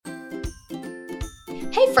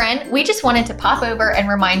Hey friend, we just wanted to pop over and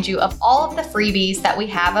remind you of all of the freebies that we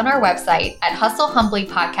have on our website at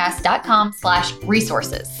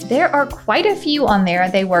hustlehumblypodcast.com/resources. There are quite a few on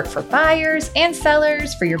there. They work for buyers and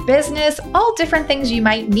sellers, for your business, all different things you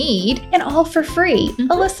might need, and all for free.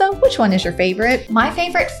 Alyssa, which one is your favorite? My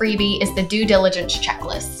favorite freebie is the due diligence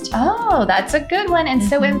checklist. Oh, that's a good one and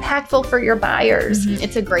so impactful for your buyers.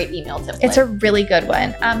 It's a great email template. It's a really good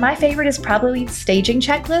one. My favorite is probably staging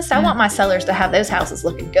checklist. I want my sellers to have those houses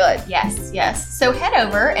looking good. Yes. So head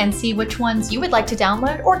over and see which ones you would like to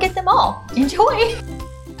download or get them all. Enjoy.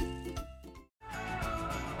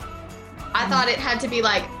 I thought it had to be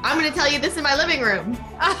like, I'm going to tell you this in my living room.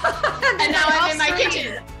 And now I'm in my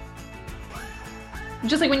kitchen.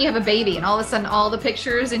 Just like when you have a baby and all of a sudden all the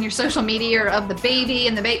pictures in your social media are of the baby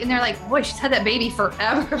and they're like, boy, she's had that baby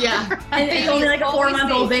forever. Yeah. And it's only like a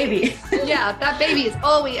 4-month-old baby. Yeah, that baby is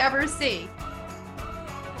all we ever see.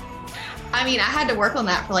 I mean, I had to work on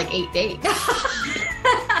that for like 8 days.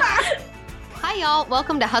 Hi, y'all.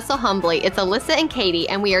 Welcome to Hustle Humbly. It's Alyssa and Katie,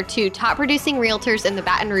 and we are two top producing realtors in the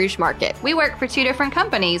Baton Rouge market. We work for two different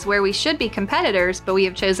companies where we should be competitors, but we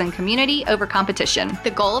have chosen community over competition.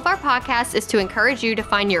 The goal of our podcast is to encourage you to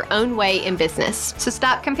find your own way in business. So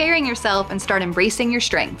stop comparing yourself and start embracing your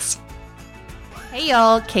strengths. Hey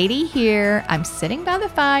y'all, Katie here. I'm sitting by the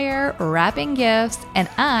fire, wrapping gifts, and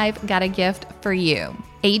I've got a gift for you.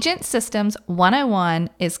 Agent Systems 101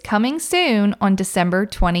 is coming soon on December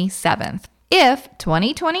 27th. If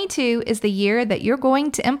 2022 is the year that you're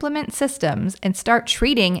going to implement systems and start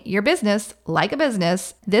treating your business like a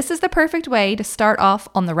business, this is the perfect way to start off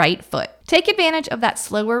on the right foot. Take advantage of that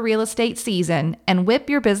slower real estate season and whip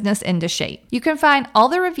your business into shape. You can find all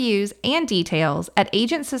the reviews and details at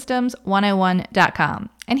agentsystems101.com.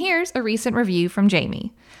 And here's a recent review from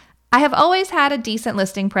Jamie. I have always had a decent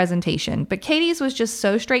listing presentation, but Katie's was just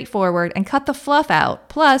so straightforward and cut the fluff out.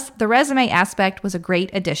 Plus, the resume aspect was a great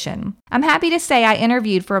addition. I'm happy to say I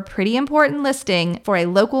interviewed for a pretty important listing for a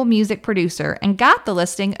local music producer and got the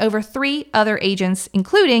listing over 3 other agents,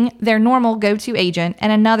 including their normal go-to agent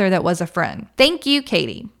and another that was a friend. Thank you,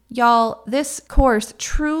 Katie. Y'all, this course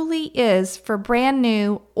truly is for brand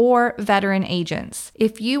new or veteran agents.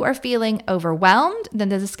 If you are feeling overwhelmed, then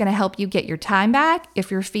this is going to help you get your time back.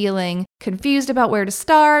 If you're feeling confused about where to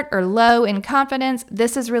start or low in confidence,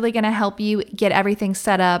 this is really going to help you get everything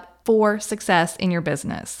set up for success in your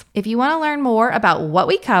business. If you want to learn more about what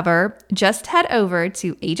we cover, just head over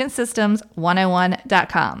to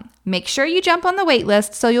agentsystems101.com. Make sure you jump on the wait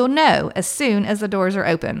list so you'll know as soon as the doors are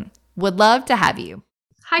open. Would love to have you.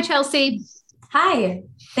 Hi, Chelsea. Hi.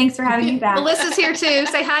 Thanks for having me back. Alyssa's here too.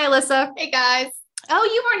 Say hi, Alyssa. Hey guys. Oh,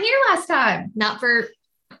 you weren't here last time. Not for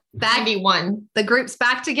baggy one. The group's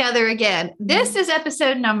back together again. This is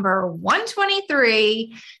episode number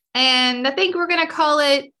 123, and I think we're going to call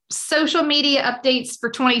it Social Media Updates for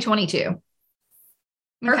 2022.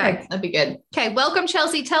 Perfect. Okay. That'd be good. Okay. Welcome,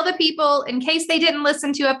 Chelsea. Tell the people, in case they didn't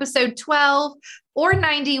listen to episode 12 or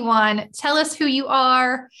 91, tell us who you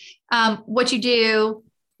are, what you do,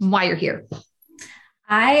 and why you're here.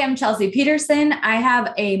 I am Chelsea Peterson. I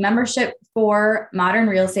have a membership for modern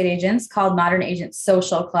real estate agents called Modern Agent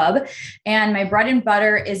Social Club. And my bread and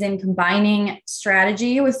butter is in combining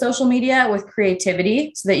strategy with social media with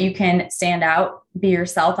creativity so that you can stand out, be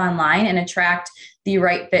yourself online, and attract the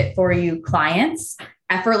right fit for you clients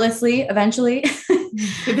effortlessly, eventually.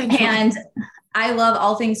 And I love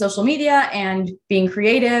all things social media and being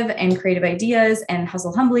creative and creative ideas and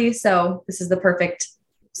hustle humbly. So this is the perfect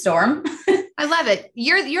storm. I love it.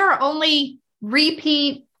 You're our only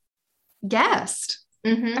repeat guest.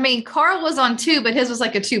 Mm-hmm. I mean, Carl was on 2, but his was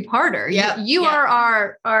like a 2-parter. Yep. You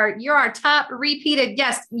are you're our top repeated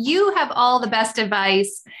guest. You have all the best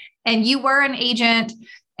advice, and you were an agent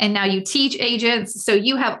and now you teach agents. So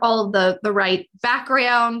you have all of the right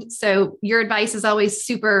background. So your advice is always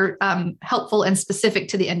super helpful and specific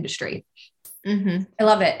to the industry. Mm-hmm. I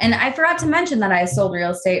love it. And I forgot to mention that I sold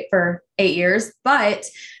real estate for 8 years, but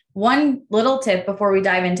one little tip before we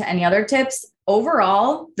dive into any other tips,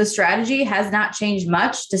 overall, the strategy has not changed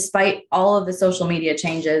much despite all of the social media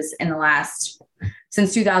changes in the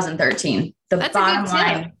since 2013. That's bottom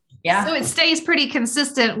line. Yeah. So it stays pretty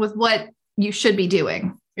consistent with what you should be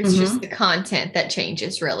doing. It's just the content that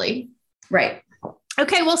changes, really. Right.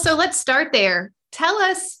 Okay. Well, so let's start there. Tell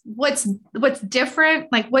us what's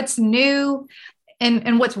different, like what's new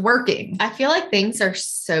and what's working. I feel like things are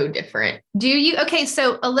so different. Do you? Okay.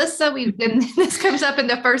 So Alyssa, this comes up in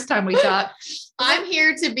the first time we talked. I'm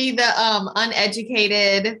here to be the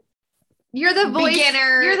uneducated You're the voice.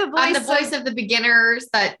 beginner. You're the voice. I'm the voice of the beginners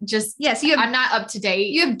that just, yes, I'm not up to date.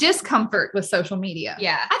 You have discomfort with social media.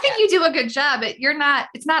 Yeah. I think you do a good job, but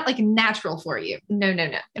it's not like natural for you. No.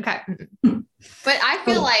 Okay. But I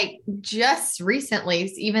feel like just recently,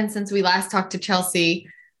 even since we last talked to Chelsea,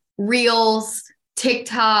 Reels,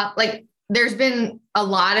 TikTok, like there's been a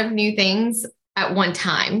lot of new things at one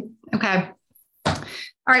time. Okay. All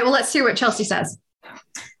right. Well, let's hear what Chelsea says.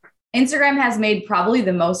 Instagram has made probably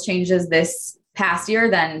the most changes this past year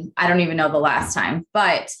than I don't even know the last time.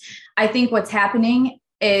 But I think what's happening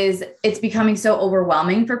is it's becoming so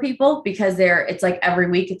overwhelming for people because it's like every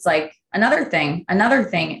week, it's like another thing.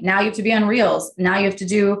 Now you have to be on Reels. Now you have to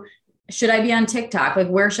do, should I be on TikTok? Like,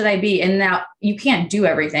 where should I be? And now you can't do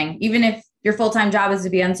everything. Even if your full-time job is to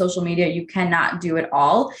be on social media, you cannot do it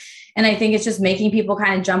all. And I think it's just making people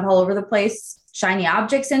kind of jump all over the place. Shiny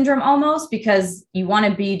object syndrome almost, because you want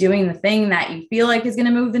to be doing the thing that you feel like is going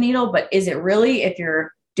to move the needle, but is it really if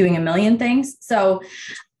you're doing a million things? So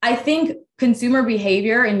I think consumer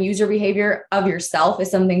behavior and user behavior of yourself is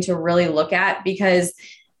something to really look at, because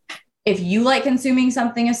if you like consuming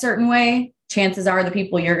something a certain way, chances are the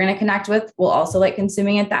people you're going to connect with will also like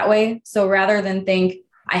consuming it that way. So rather than think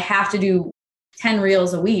I have to do 10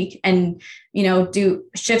 Reels a week and,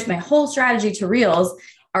 shift my whole strategy to Reels,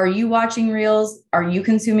 are you watching Reels? Are you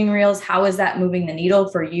consuming Reels? How is that moving the needle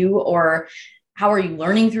for you? Or how are you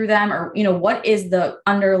learning through them? Or, what is the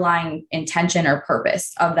underlying intention or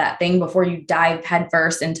purpose of that thing before you dive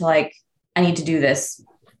headfirst into like, I need to do this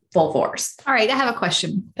full force? All right. I have a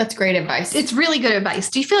question. That's great advice. It's really good advice.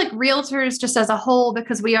 Do you feel like realtors just as a whole,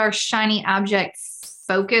 because we are shiny object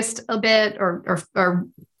focused a bit or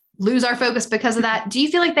lose our focus because of that? Do you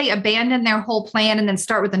feel like they abandon their whole plan and then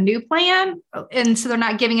start with a new plan? And so they're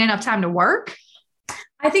not giving it enough time to work?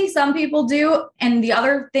 I think some people do. And the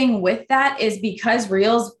other thing with that is because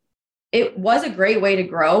Reels, it was a great way to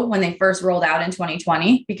grow when they first rolled out in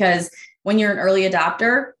 2020, because when you're an early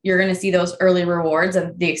adopter, you're going to see those early rewards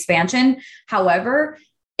of the expansion. However,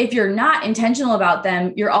 if you're not intentional about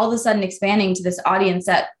them, you're all of a sudden expanding to this audience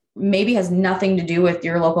that maybe has nothing to do with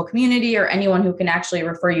your local community or anyone who can actually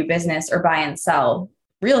refer you business or buy and sell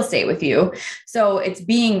real estate with you. So if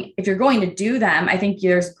you're going to do them, I think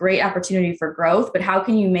there's great opportunity for growth, but how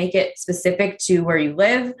can you make it specific to where you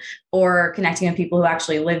live or connecting with people who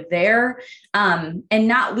actually live there, and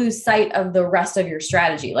not lose sight of the rest of your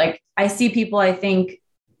strategy? Like I see people, I think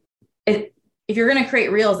if you're going to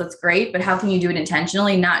create Reels, that's great, but how can you do it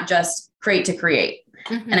intentionally, not just create to create?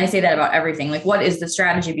 Mm-hmm. And I say that about everything. Like, what is the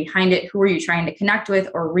strategy behind it? Who are you trying to connect with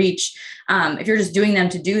or reach? If you're just doing them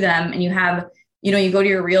to do them, and you have, you go to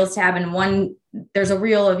your Reels tab and there's a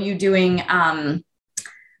reel of you doing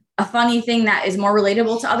a funny thing that is more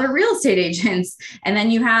relatable to other real estate agents. And then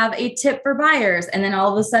you have a tip for buyers. And then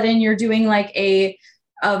all of a sudden you're doing like a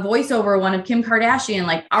voiceover one of Kim Kardashian.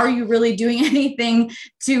 Like, are you really doing anything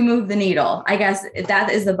to move the needle? I guess that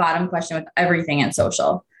is the bottom question with everything in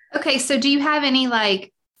social. Okay. So do you have any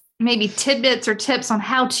like maybe tidbits or tips on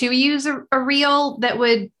how to use a reel that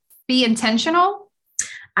would be intentional?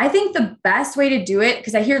 I think the best way to do it,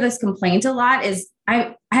 because I hear this complaint a lot, is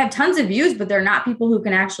I have tons of views, but they're not people who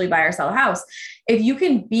can actually buy or sell a house. If you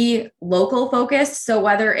can be local focused, so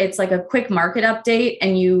whether it's like a quick market update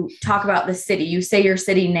and you talk about the city, you say your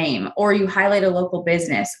city name, or you highlight a local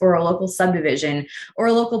business or a local subdivision or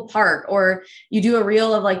a local park, or you do a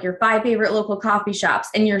reel of like your 5 favorite local coffee shops,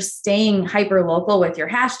 and you're staying hyper local with your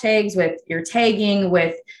hashtags, with your tagging,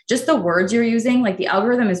 with just the words you're using. Like the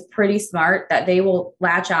algorithm is pretty smart that they will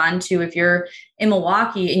latch on to. If you're in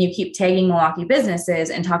Milwaukee and you keep tagging Milwaukee businesses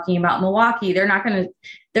and talking about Milwaukee,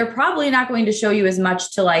 they're probably not going to show you as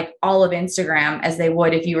much to like all of Instagram as they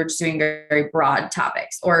would if you were just doing very, very broad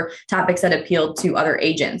topics or topics that appealed to other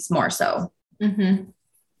agents more so. Mm-hmm.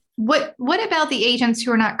 What about the agents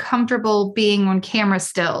who are not comfortable being on camera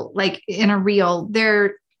still, like in a reel?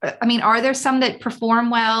 Are there some that perform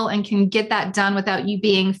well and can get that done without you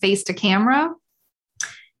being face to camera?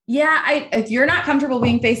 Yeah, if you're not comfortable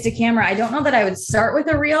being face to camera, I don't know that I would start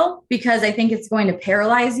with a reel, because I think it's going to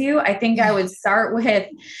paralyze you. I think I would start with,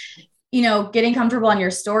 getting comfortable on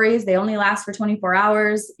your stories. They only last for 24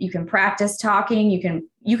 hours. You can practice talking.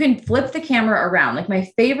 You can flip the camera around. Like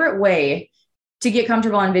my favorite way to get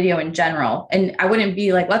comfortable on video in general. And I wouldn't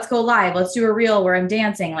be like, let's go live. Let's do a reel where I'm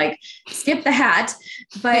dancing, like skip the hat,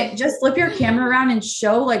 but just flip your camera around and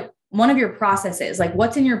show like one of your processes, like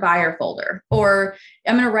what's in your buyer folder, or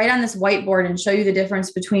I'm going to write on this whiteboard and show you the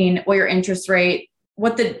difference between what your interest rate,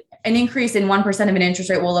 what the an increase in 1% of an interest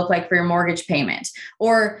rate will look like for your mortgage payment?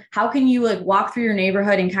 Or how can you like walk through your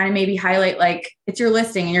neighborhood and kind of maybe highlight, like it's your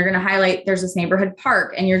listing and you're going to highlight there's this neighborhood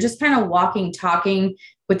park, and you're just kind of walking, talking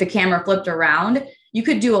with the camera flipped around. You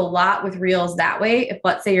could do a lot with reels that way. If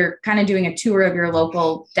let's say you're kind of doing a tour of your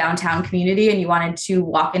local downtown community and you wanted to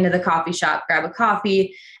walk into the coffee shop, grab a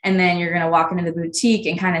coffee, and then you're going to walk into the boutique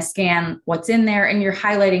and kind of scan what's in there, and you're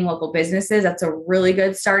highlighting local businesses. That's a really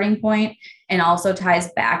good starting point, and also ties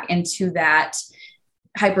back into that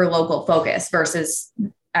hyper local focus versus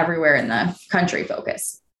everywhere in the country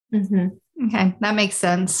focus. Mm-hmm. Okay. That makes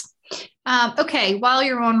sense. Okay. While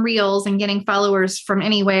you're on Reels and getting followers from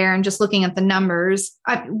anywhere and just looking at the numbers,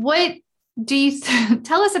 what do you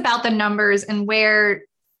tell us about the numbers and where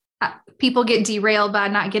people get derailed by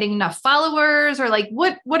not getting enough followers, or like,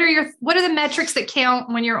 what are the metrics that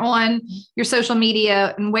count when you're on your social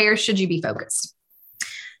media, and where should you be focused?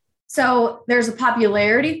 So there's a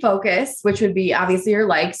popularity focus, which would be obviously your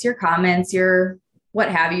likes, your comments, your what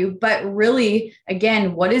have you. But really,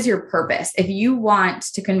 again, what is your purpose? If you want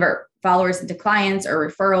to convert followers into clients or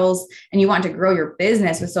referrals, and you want to grow your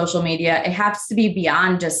business with social media, it has to be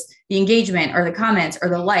beyond just the engagement or the comments or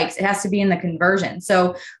the likes. It has to be in the conversion.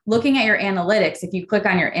 So looking at your analytics, if you click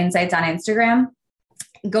on your insights on Instagram,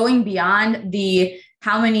 going beyond the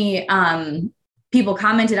how many people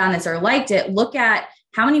commented on this or liked it, look at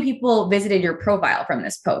how many people visited your profile from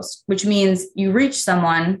this post, which means you reached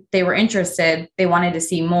someone, they were interested, they wanted to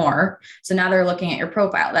see more. So now they're looking at your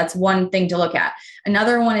profile. That's one thing to look at.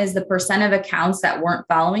 Another one is the percent of accounts that weren't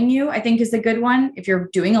following you, I think is a good one. If you're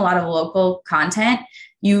doing a lot of local content,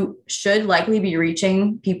 you should likely be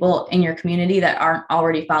reaching people in your community that aren't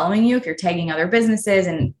already following you if you're tagging other businesses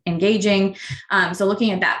and engaging. So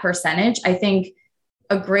looking at that percentage, I think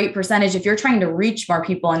a great percentage, if you're trying to reach more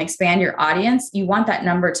people and expand your audience, you want that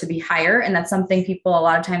number to be higher. And that's something people a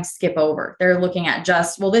lot of times skip over. They're looking at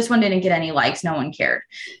just, well, this one didn't get any likes, no one cared.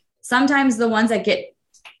 Sometimes the ones that get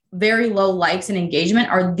very low likes and engagement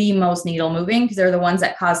are the most needle moving, because they're the ones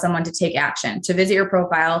that cause someone to take action, to visit your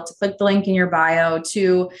profile, to click the link in your bio,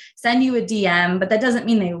 to send you a DM, but that doesn't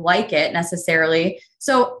mean they like it necessarily.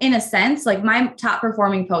 So in a sense, like my top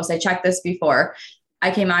performing post, I checked this before I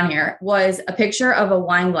came on here, was a picture of a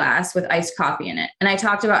wine glass with iced coffee in it. And I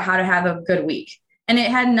talked about how to have a good week. And it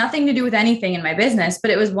had nothing to do with anything in my business, but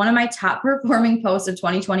it was one of my top performing posts of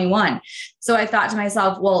 2021. So I thought to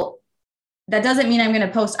myself, well, that doesn't mean I'm going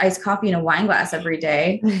to post iced coffee in a wine glass every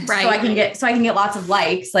day. Right. So I can get lots of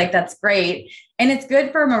likes. Like, that's great. And it's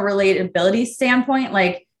good from a relatability standpoint.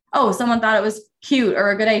 Like, oh, someone thought it was cute or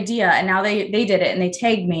a good idea, and now they did it and they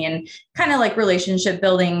tagged me, and kind of like relationship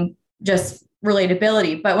building, just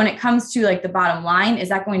relatability. But when it comes to like the bottom line, is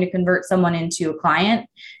that going to convert someone into a client?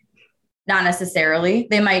 Not necessarily.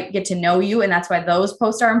 They might get to know you, and that's why those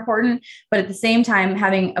posts are important. But at the same time,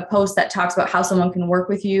 having a post that talks about how someone can work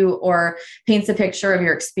with you or paints a picture of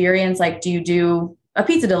your experience, like, do you do a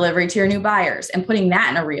pizza delivery to your new buyers, and putting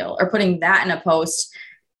that in a reel or putting that in a post,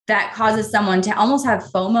 that causes someone to almost have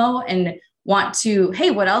FOMO and want to,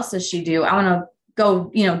 hey, what else does she do? I want to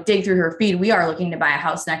go, dig through her feed. We are looking to buy a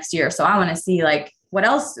house next year, so I want to see like what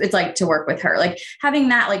else it's like to work with her. Like having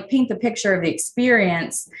that, like, paint the picture of the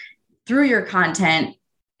experience through your content.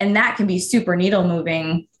 And that can be super needle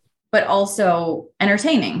moving, but also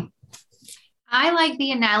entertaining. I like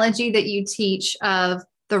the analogy that you teach of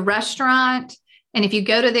the restaurant. And if you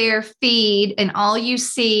go to their feed and all you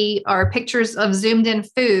see are pictures of zoomed in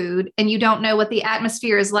food, and you don't know what the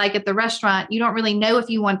atmosphere is like at the restaurant, you don't really know if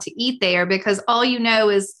you want to eat there, because all you know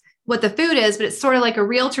is what the food is. But it's sort of like a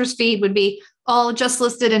realtor's feed would be all just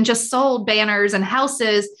listed and just sold banners and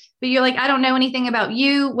houses. But you're like, I don't know anything about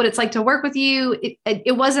you, what it's like to work with you.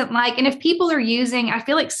 It wasn't like, and if people are using, I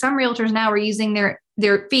feel like some realtors now are using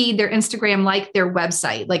their feed, their Instagram, like their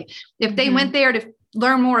website. Like if they went there to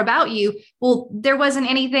learn more about you, well, there wasn't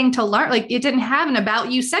anything to learn. Like it didn't have an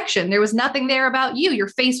about you section. There was nothing there about you. Your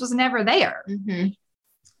face was never there. Mm-hmm.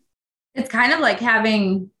 It's kind of like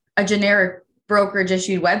having a generic brokerage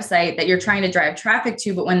issued website that you're trying to drive traffic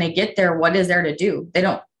to, but when they get there, what is there to do? They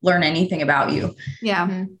don't learn anything about you. Yeah.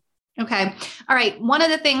 Mm-hmm. Okay. All right. One of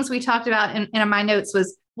the things we talked about in my notes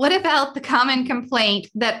was, what about the common complaint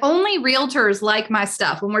that only realtors like my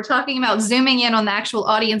stuff? When we're talking about zooming in on the actual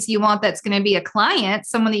audience you want, that's going to be a client,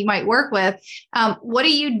 someone that you might work with. What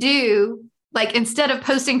do you do? Like, instead of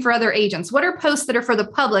posting for other agents, what are posts that are for the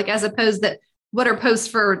public, as opposed that what are posts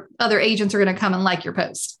for other agents are going to come and like your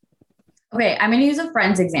post? Okay. I'm going to use a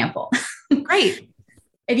Friends example. Great.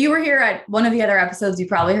 If you were here at one of the other episodes, you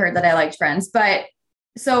probably heard that I liked Friends, but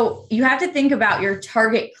so you have to think about your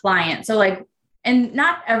target client. So like, and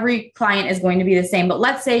not every client is going to be the same, but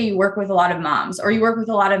let's say you work with a lot of moms or you work with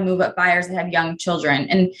a lot of move up buyers that have young children.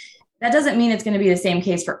 And that doesn't mean it's going to be the same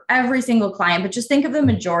case for every single client, but just think of the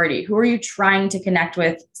majority. Who are you trying to connect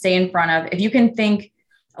with, stay in front of? If you can think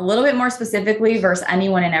a little bit more specifically versus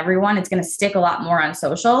anyone and everyone, it's going to stick a lot more on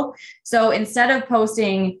social. So instead of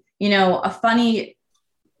posting, a funny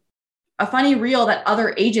reel that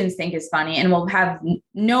other agents think is funny and will have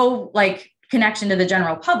no connection to the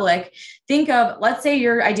general public, think of, let's say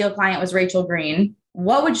your ideal client was Rachel Green.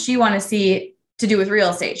 What would she want to see to do with real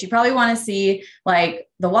estate? She'd probably want to see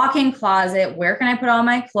the walk-in closet. Where can I put all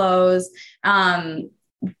my clothes?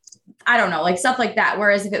 I don't know, stuff like that.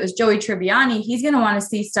 Whereas if it was Joey Tribbiani, he's going to want to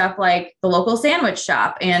see stuff like the local sandwich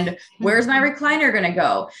shop and where's my recliner going to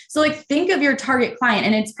go? So think of your target client,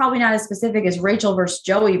 and it's probably not as specific as Rachel versus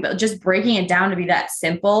Joey, but just breaking it down to be that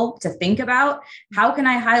simple to think about. How can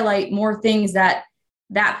I highlight more things that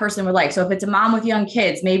person would like? So if it's a mom with young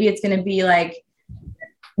kids, maybe it's going to be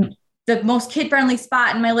the most kid-friendly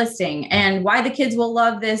spot in my listing and why the kids will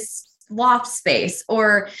love this loft space,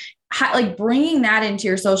 or bringing that into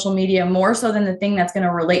your social media more so than the thing that's going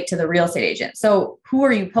to relate to the real estate agent. So who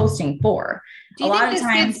are you posting for? Do you think this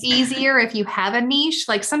gets easier if you have a niche?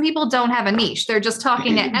 Some people don't have a niche. They're just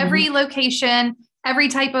talking to every location, every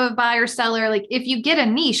type of buyer, seller. If you get a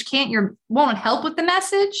niche, won't it help with the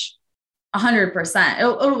message? 100%.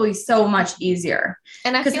 It'll be so much easier.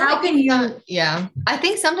 And I feel I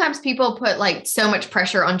think sometimes people put so much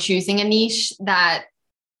pressure on choosing a niche that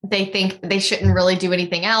they think they shouldn't really do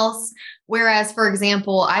anything else. Whereas, for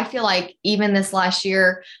example, I feel like even this last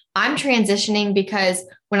year, I'm transitioning because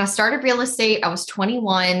when I started real estate, I was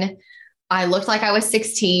 21. I looked like I was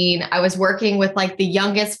 16. I was working with the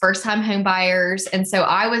youngest first-time home buyers. And so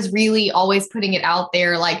I was really always putting it out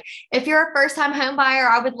there. If you're a first-time home buyer,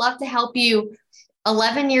 I would love to help you.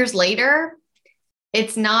 11 years later,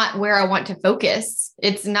 it's not where I want to focus.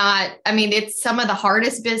 It's some of the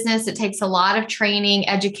hardest business. It takes a lot of training,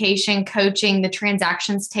 education, coaching. The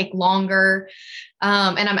transactions take longer.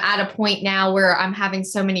 And I'm at a point now where I'm having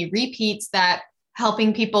so many repeats that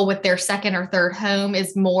helping people with their second or third home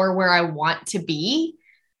is more where I want to be.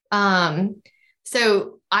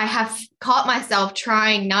 So I have caught myself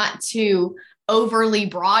trying not to overly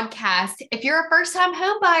broadcast. If you're a first-time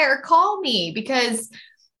home buyer, call me, because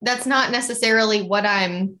that's not necessarily what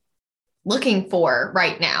I'm looking for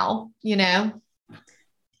right now,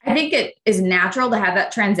 I think it is natural to have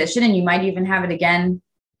that transition, and you might even have it again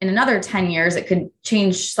in another 10 years. It could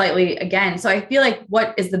change slightly again. So I feel like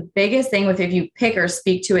what is the biggest thing with if you pick or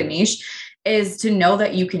speak to a niche is to know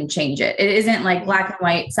that you can change it. It isn't black and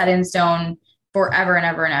white, set in stone forever and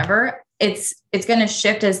ever and ever. It's going to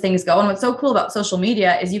shift as things go. And what's so cool about social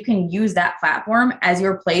media is you can use that platform as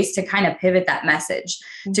your place to kind of pivot that message,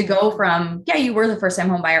 to go from, you were the first time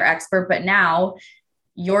home buyer expert, but now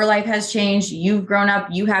your life has changed. You've grown up,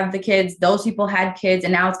 you have the kids, those people had kids,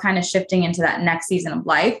 and now it's kind of shifting into that next season of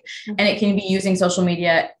life. And it can be using social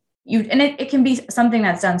media. It can be something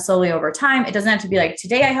that's done slowly over time. It doesn't have to be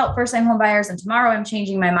today I help first-time home buyers and tomorrow I'm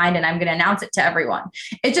changing my mind and I'm going to announce it to everyone.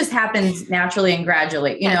 It just happens naturally and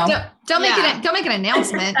gradually, Don't make an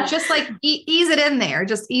announcement. Just ease it in there.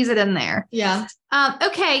 Just ease it in there. Yeah.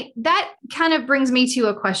 Okay. That kind of brings me to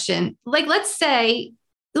a question. Let's say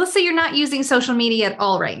you're not using social media at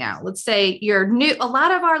all right now. Let's say you're new. A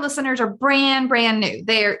lot of our listeners are brand new.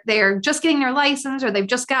 They're just getting their license, or they've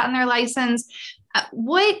just gotten their license.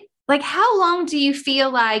 How long do you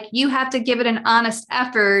feel like you have to give it an honest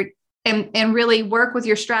effort and really work with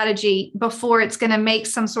your strategy before it's going to make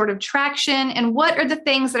some sort of traction? And what are the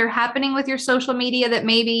things that are happening with your social media that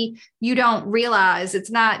maybe you don't realize?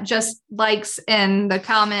 It's not just likes and the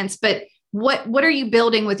comments, but what are you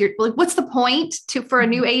building with your, what's the point for a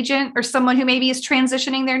new agent or someone who maybe is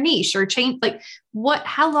transitioning their niche or change?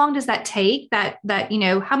 How long does that take?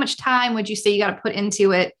 How much time would you say you got to put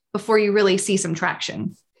into it before you really see some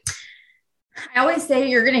traction? I always say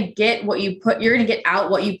you're going to get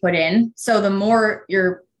out what you put in. So the more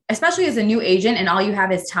especially as a new agent and all you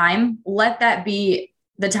have is time, let that be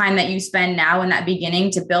the time that you spend now in that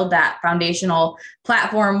beginning to build that foundational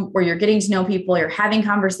platform where you're getting to know people, you're having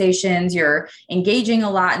conversations, you're engaging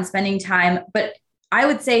a lot and spending time. But I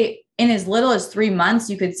would say in as little as 3 months,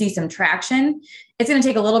 you could see some traction. It's going to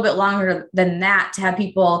take a little bit longer than that to have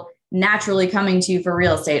people naturally coming to you for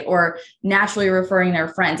real estate or naturally referring their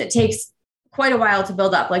friends. It takes quite a while to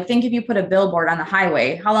build up. Think if you put a billboard on the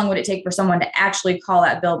highway, how long would it take for someone to actually call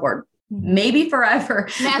that billboard? Maybe forever.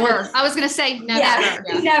 Never. I was going to say never.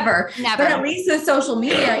 Yeah, never. But at least with social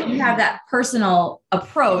media, you have that personal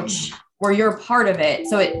approach where you're part of it.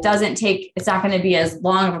 So it's not going to be as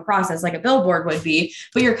long of a process like a billboard would be,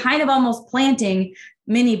 but you're kind of almost planting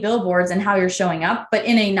mini billboards and how you're showing up, but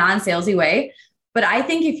in a non-salesy way. But I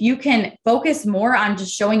think if you can focus more on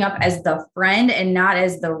just showing up as the friend and not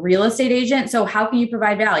as the real estate agent. So how can you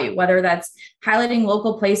provide value, whether that's highlighting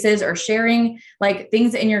local places or sharing like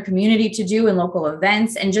things in your community to do in local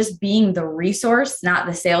events and just being the resource, not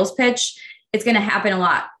the sales pitch, it's going to happen a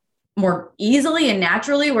lot more easily and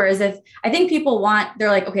naturally. Whereas if I think people they're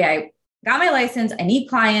like, okay, I got my license, I need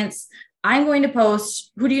clients, I'm going to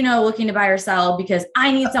post, who do you know looking to buy or sell because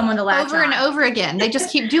I need someone to latch over and over again. They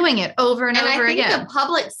just keep doing it over and over I think again. the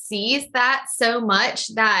public sees that so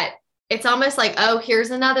much that it's almost like, oh,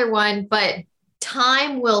 here's another one, but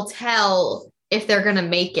time will tell if they're going to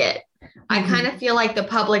make it. I kind of feel like the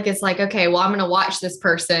public is like, okay, well, I'm going to watch this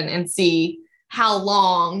person and see how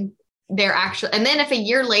long they're actually, and then if a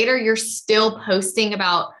year later, you're still posting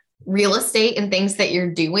about real estate and things that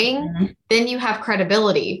you're doing, then you have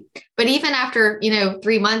credibility. But even after,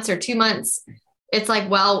 3 months or 2 months, it's like,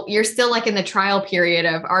 well, you're still like in the trial period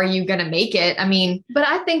of, are you going to make it? I mean, but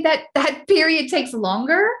I think that period takes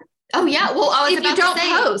longer. Oh yeah. Well, I was if you don't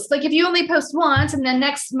post, like if you only post once and then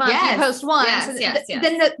next month you post once,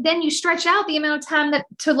 then you stretch out the amount of time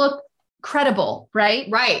to look credible, right?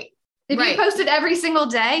 Right. If you posted every single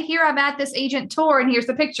day, here I'm at this agent tour and here's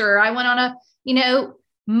the picture. I went on a,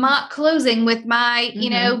 mock closing with my,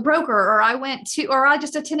 broker, or I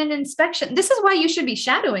just attended an inspection. This is why you should be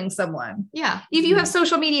shadowing someone. Yeah. If you have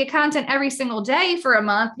social media content every single day for a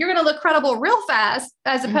month, you're going to look credible real fast,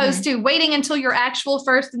 as opposed to waiting until your actual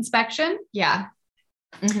first inspection. Yeah.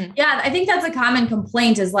 Yeah. I think that's a common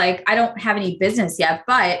complaint is like, I don't have any business yet,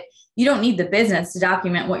 but you don't need the business to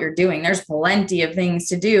document what you're doing. There's plenty of things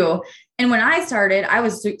to do. And when I started, I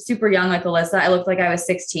was super young, like Alyssa. I looked like I was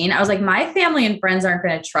 16. I was like, my family and friends aren't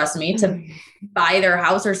going to trust me to buy their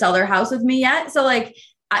house or sell their house with me yet. So like,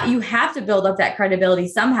 you have to build up that credibility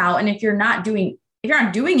somehow. And if you're not doing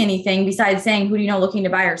anything besides saying, who do you know looking to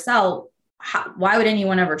buy or sell, why would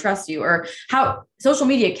anyone ever trust you? Or how social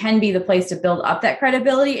media can be the place to build up that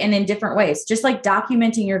credibility, and in different ways, just like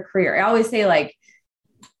documenting your career. I always say like,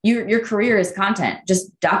 your career is content,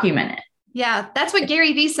 just document it. Yeah, that's what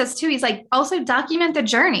Gary Vee says too. He's like, also document the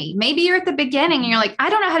journey. Maybe you're at the beginning and you're like, I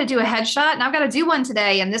don't know how to do a headshot and I've got to do one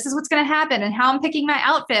today. And this is what's going to happen and how I'm picking my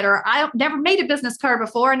outfit. Or I've never made a business card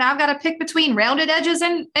before. And now I've got to pick between rounded edges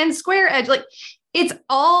and square edge. Like it's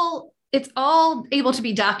all able to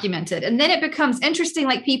be documented. And then it becomes interesting.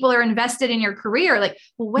 Like people are invested in your career. Like,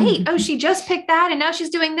 well, wait, oh, she just picked that. And now she's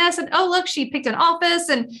doing this. And oh, look, she picked an office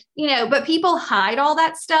and, but people hide all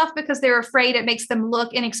that stuff because they're afraid it makes them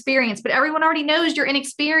look inexperienced, but everyone already knows you're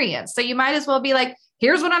inexperienced. So you might as well be like,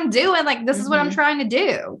 here's what I'm doing. Like, this is what I'm trying to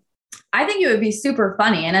do. I think it would be super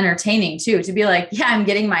funny and entertaining too, to be like, yeah, I'm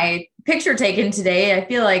getting my picture taken today. I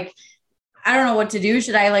feel like, I don't know what to do.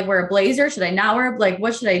 Should I like wear a blazer? Should I not wear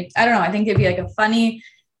what should I don't know. I think it'd be like a funny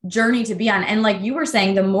journey to be on. And like you were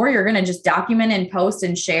saying, the more you're going to just document and post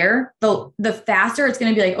and share, the faster it's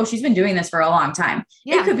going to be like, oh, she's been doing this for a long time.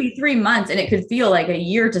 Yeah. It could be 3 months and it could feel like a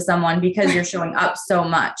year to someone because you're showing up so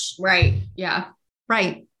much. Right. Yeah.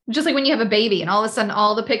 Right. Just like when you have a baby and all of a sudden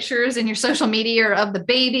all the pictures in your social media are of the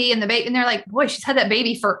baby and they're like, boy, she's had that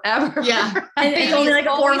baby forever. Yeah. And it's only like a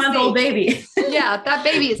 4-month-old baby. Yeah. That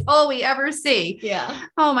baby is all we ever see. Yeah.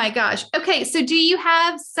 Oh my gosh. Okay. So do you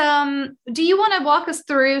want to walk us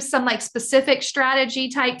through some like specific strategy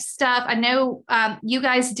type stuff? I know you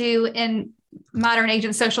guys do in Modern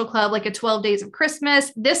Agent Social Club, like a 12 days of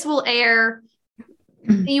Christmas. This will air.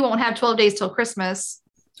 You won't have 12 days till Christmas.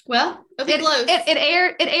 Well,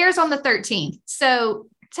 it airs on the 13th. So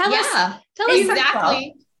tell us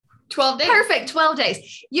exactly 12 days. Perfect. 12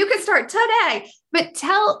 days. You can start today, but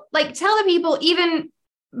tell the people, even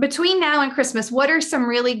between now and Christmas, what are some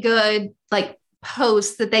really good like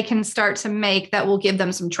posts that they can start to make that will give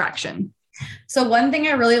them some traction? So one thing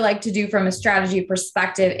I really like to do from a strategy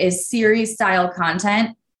perspective is series style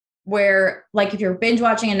content, where like if you're binge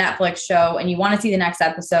watching a Netflix show and you want to see the next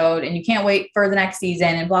episode and you can't wait for the next season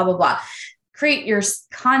and blah, blah, blah, create your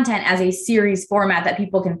content as a series format that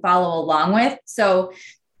people can follow along with. So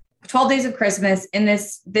 12 days of Christmas in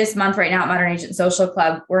this month right now at Modern Agent Social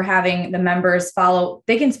Club, we're having the members follow.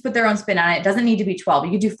 They can put their own spin on it. It doesn't need to be 12.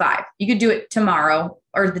 You could do 5. You could do it tomorrow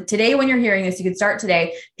or today when you're hearing this. You could start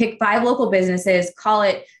today, pick 5 local businesses, call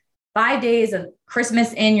it 5 days of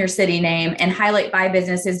Christmas in your city name and highlight 5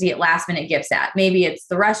 businesses to get last minute gifts at. Maybe it's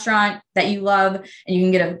the restaurant that you love and you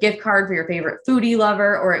can get a gift card for your favorite foodie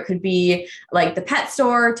lover, or it could be like the pet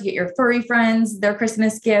store to get your furry friends their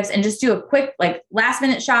Christmas gifts, and just do a quick like last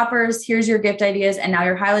minute shoppers. Here's your gift ideas. And now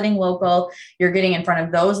you're highlighting local, you're getting in front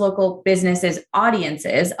of those local businesses,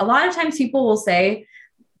 audiences. A lot of times people will say,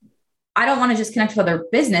 I don't want to just connect with other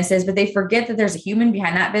businesses, but they forget that there's a human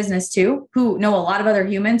behind that business too, who know a lot of other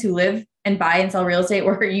humans who live and buy and sell real estate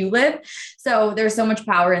where you live. So there's so much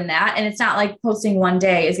power in that. And it's not like posting one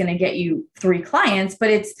day is going to get you 3 clients, but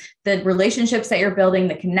it's the relationships that you're building,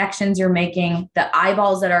 the connections you're making, the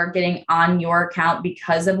eyeballs that are getting on your account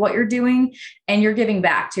because of what you're doing, and you're giving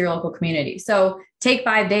back to your local community. So take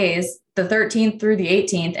 5 days, the 13th through the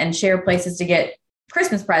 18th, and share places to get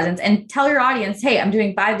Christmas presents, and tell your audience, hey, I'm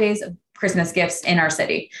doing 5 days of Christmas gifts in our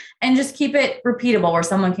city, and just keep it repeatable where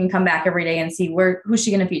someone can come back every day and see who's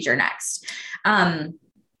she going to feature next.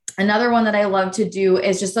 Another one that I love to do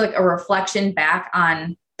is just like a reflection back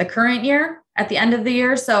on the current year at the end of the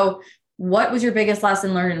year. So what was your biggest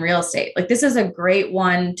lesson learned in real estate? Like, this is a great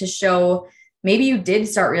one to show maybe you did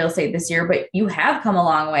start real estate this year, but you have come a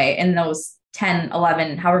long way in those 10,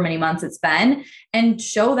 11, however many months it's been, and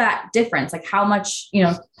show that difference, like how much,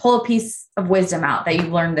 pull a piece of wisdom out that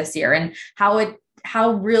you've learned this year, and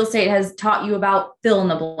how real estate has taught you about fill in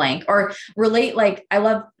the blank, or relate. Like, I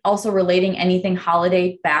love also relating anything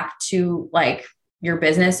holiday back to like your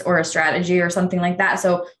business or a strategy or something like that.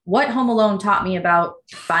 So what Home Alone taught me about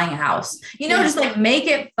buying a house, just like make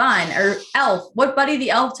it fun. Or Elf, what Buddy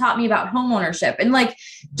the Elf taught me about home ownership, and like,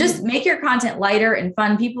 just make your content lighter and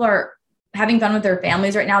fun. People are having fun with their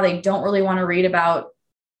families right now. They don't really want to read about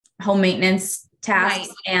home maintenance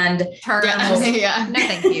tasks and terms. Yeah. No,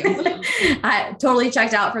 thank you. I totally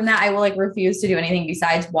checked out from that. I will like refuse to do anything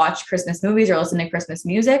besides watch Christmas movies or listen to Christmas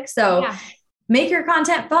music. So make your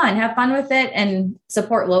content fun, have fun with it, and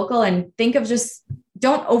support local, and think of just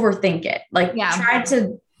don't overthink it. Like try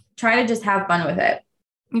to just have fun with it.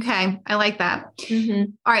 Okay. I like that.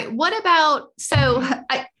 Mm-hmm. All right. What about,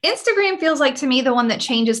 Instagram feels like to me the one that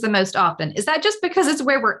changes the most often. Is that just because it's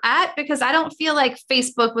where we're at? Because I don't feel like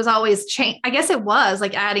Facebook was always I guess it was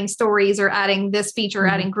like adding stories or adding this feature,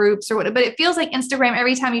 adding groups or whatever, but it feels like Instagram,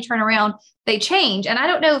 every time you turn around, they change. And I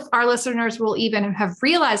don't know if our listeners will even have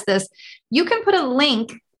realized this. You can put a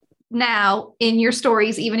link now in your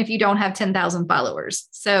stories, even if you don't have 10,000 followers.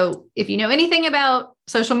 So if you know anything about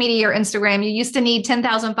social media or Instagram, you used to need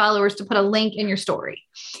 10,000 followers to put a link in your story.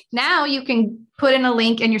 Now you can put in a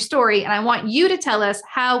link in your story. And I want you to tell us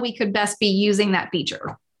how we could best be using that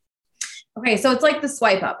feature. Okay. So it's like the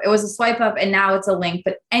swipe up. It was a swipe up and now it's a link,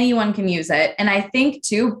 but anyone can use it. And I think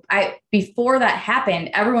too, before that happened,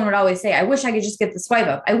 everyone would always say, I wish I could just get the swipe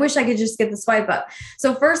up. I wish I could just get the swipe up.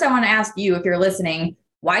 So first I want to ask you, if you're listening,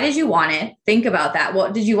 why did you want it? Think about that.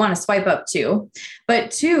 What did you want to swipe up to?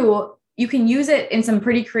 But 2, you can use it in some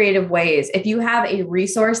pretty creative ways. If you have a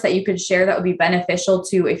resource that you could share that would be beneficial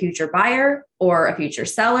to a future buyer or a future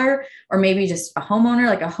seller, or maybe just a homeowner,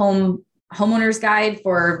 like a homeowner's guide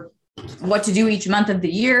for what to do each month of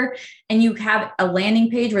the year, and you have a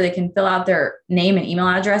landing page where they can fill out their name and email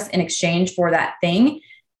address in exchange for that thing,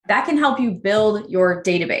 that can help you build your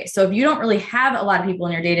database. So if you don't really have a lot of people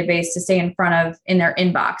in your database to stay in front of in their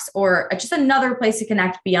inbox, or just another place to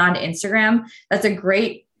connect beyond Instagram, that's a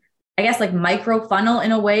great, I guess, like micro funnel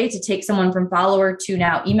in a way to take someone from follower to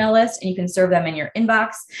now email list, and you can serve them in your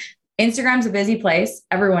inbox. Instagram's a busy place.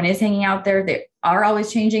 Everyone is hanging out there. They are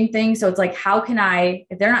always changing things. So it's like, how can I,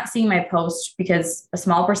 if they're not seeing my post, because a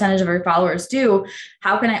small percentage of your followers do,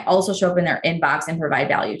 how can I also show up in their inbox and provide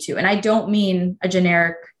value too? And I don't mean a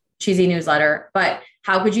generic cheesy newsletter, but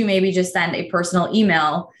how could you maybe just send a personal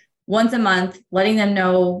email once a month, letting them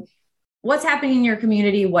know what's happening in your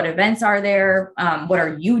community, what events are there, what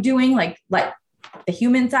are you doing? Like let the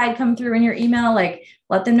human side come through in your email, like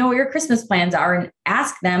let them know what your Christmas plans are and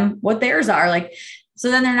ask them what theirs are. Like,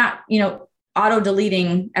 so then they're not, auto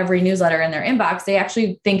deleting every newsletter in their inbox. They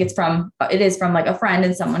actually think it is from like a friend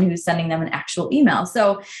and someone who's sending them an actual email.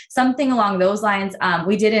 So something along those lines.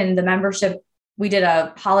 We did in the membership, we did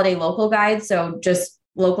a holiday local guide. So just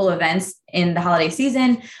local events in the holiday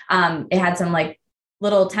season. It had some like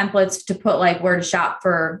little templates to put like where to shop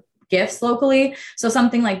for gifts locally. So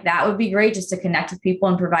something like that would be great, just to connect with people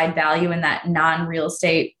and provide value in that non-real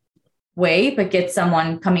estate way, but get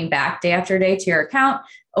someone coming back day after day to your account,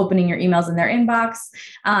 opening your emails in their inbox.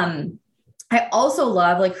 I also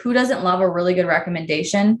love, like, who doesn't love a really good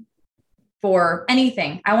recommendation for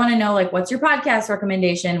anything? I want to know, like, what's your podcast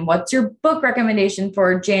recommendation? What's your book recommendation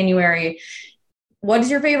for January? what is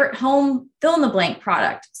your favorite home fill in the blank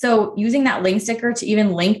product? So using that link sticker to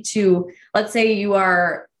even link to, let's say you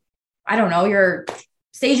are, I don't know, you're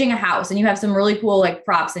staging a house and you have some really cool like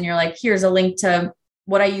props and you're like, here's a link to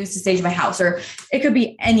what I use to stage my house, or it could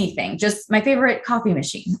be anything, just my favorite coffee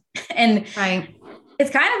machine. And Right. it's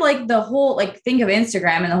kind of like the whole, like think of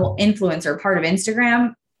Instagram and the whole influencer part of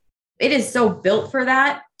Instagram. It is so built for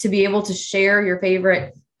that, to be able to share your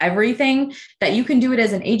favorite everything, that you can do it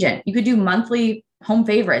as an agent. You could do monthly home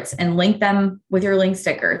favorites and link them with your link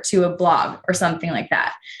sticker to a blog or something like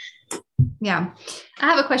that. Yeah. I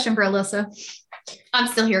have a question for Alyssa. I'm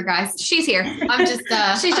still here, guys. She's here. I'm just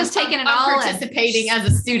She's just taking it I'm all in. participating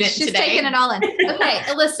as a student She's today. taking it all in. Okay,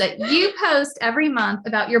 Alyssa, you post every month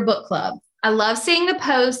about your book club. I love seeing the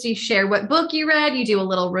post. You share what book you read. You do a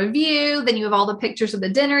little review. Then you have all the pictures of the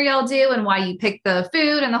dinner y'all do and why you picked the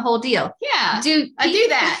food and the whole deal. Yeah, I do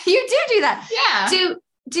that. You do that. Yeah.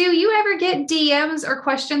 Do you ever get DMs or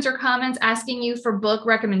questions or comments asking you for book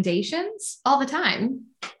recommendations? All the time.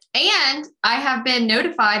 And I have been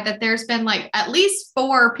notified that there's been like at least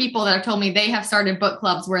 4 people that have told me they have started book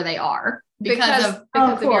clubs where they are because of your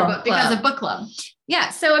book club. Because of book club. Yeah.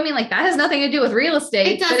 So, I mean, like that has nothing to do with real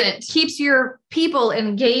estate. It doesn't. But it keeps your people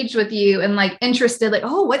engaged with you and like interested, like,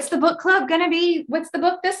 oh, what's the book club going to be? What's the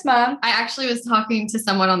book this month? I actually was talking to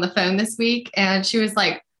someone on the phone this week and she was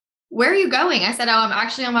like, where are you going? I said, oh, I'm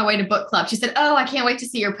actually on my way to book club. She said, oh, I can't wait to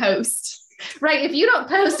see your post. Right. If you don't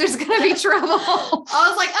post, there's going to be trouble. I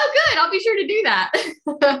was like, oh, good. I'll be sure to do that.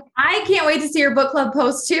 I can't wait to see your book club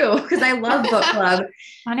post too, because I love book club.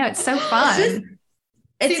 I know. It's so fun.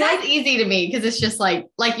 It's See, that's easy to me because it's just like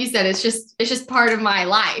you said, it's just part of my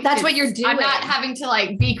life. That's what you're doing. I'm not having to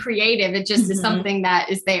like be creative. It just is something that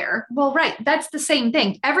is there. Well, right. That's the same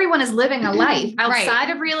thing. Everyone is living a life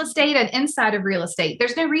outside of real estate and inside of real estate.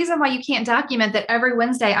 There's no reason why you can't document that every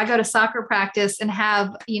Wednesday I go to soccer practice and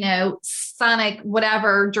have, Sonic,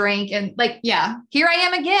 whatever drink. And like, yeah, here I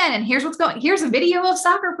am again. And here's here's a video of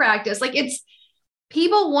soccer practice. Like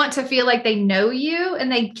people want to feel like they know you, and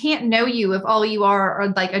they can't know you if all you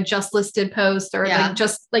are like a just listed post or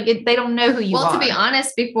they don't know who you are. Well, to be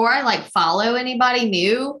honest, before I like follow anybody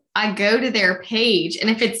new, I go to their page, and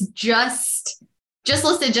if it's just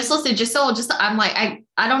listed, just sold, I'm like,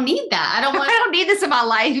 I don't need that. I don't need this in my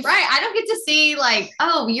life. Right. I don't get to see like,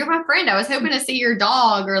 oh, you're my friend. I was hoping to see your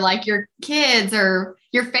dog or like your kids or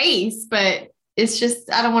your face, but it's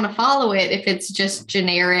just, I don't want to follow it if it's just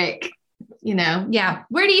generic. Yeah.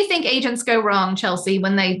 Where do you think agents go wrong, Chelsea,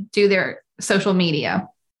 when they do their social media?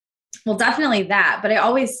 Well, definitely that. But I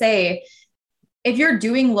always say, if you're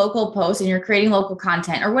doing local posts and you're creating local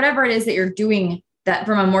content or whatever it is that you're doing, that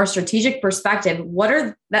from a more strategic perspective,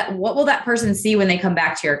 what will that person see when they come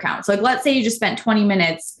back to your account? So like, let's say you just spent 20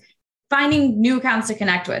 minutes finding new accounts to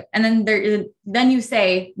connect with. And then you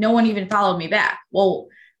say, no one even followed me back. Well,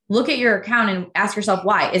 look at your account and ask yourself,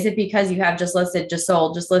 why? Is it because you have just listed, just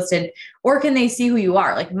sold, just listed, or can they see who you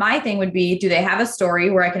are? Like my thing would be, do they have a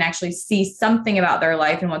story where I can actually see something about their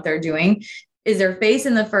life and what they're doing? Is their face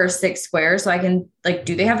in the first 6 squares? So I can like,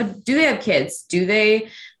 do they have kids? Do they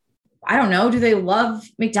love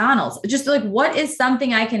McDonald's? Just like, what is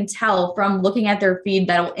something I can tell from looking at their feed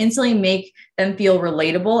that will instantly make them feel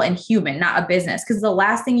relatable and human, not a business? Because the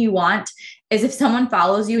last thing you want is if someone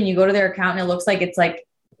follows you and you go to their account and it looks like it's like,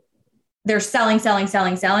 they're selling.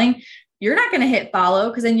 You're not going to hit follow,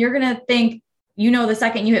 because then you're going to think, the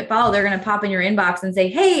second you hit follow, they're going to pop in your inbox and say,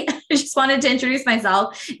 hey, I just wanted to introduce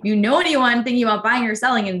myself. If you know anyone thinking about buying or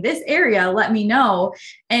selling in this area, let me know.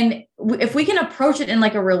 And if we can approach it in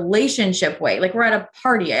like a relationship way, like we're at a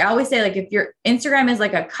party, I always say, like, if your Instagram is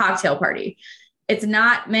like a cocktail party, it's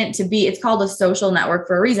not meant to be, it's called a social network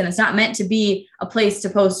for a reason. It's not meant to be a place to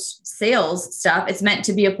post sales stuff. It's meant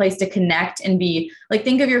to be a place to connect and be like,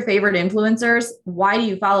 think of your favorite influencers. Why do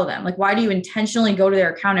you follow them? Like, why do you intentionally go to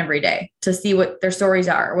their account every day to see what their stories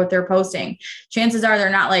are, or what they're posting? Chances are they're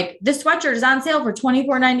not like, this sweatshirt is on sale for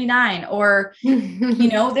 $24.99, or,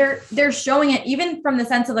 they're showing it even from the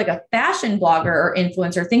sense of like a fashion blogger or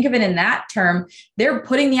influencer. Think of it in that term. They're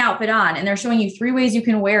putting the outfit on and they're showing you 3 ways you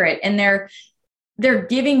can wear it. And they're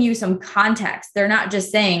giving you some context. They're not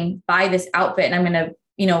just saying, buy this outfit and I'm going to,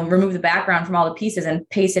 remove the background from all the pieces and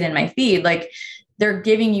paste it in my feed. Like, they're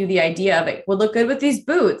giving you the idea of it would look good with these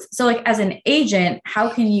boots. So like, as an agent, how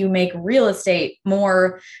can you make real estate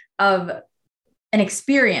more of an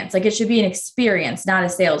experience? Like, it should be an experience, not a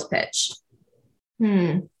sales pitch.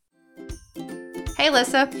 Hey,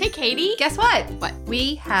 Lissa. Hey, Katie. Guess what? What?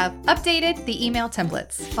 We have updated the email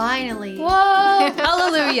templates. Finally. Whoa,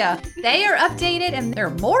 hallelujah. They are updated and there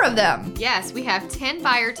are more of them. Yes, we have 10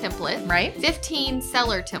 buyer templates, Right? 15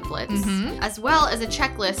 seller templates, Mhm. as well as a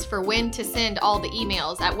checklist for when to send all the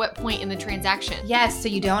emails at what point in the transaction. Yes, so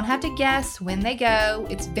you don't have to guess when they go.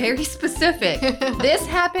 It's very specific. This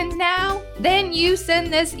happened now, then you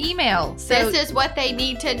send this email. So This is what they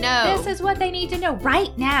need to know. this is what they need to know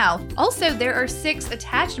right now. Also, there are 6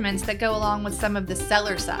 attachments that go along with some of the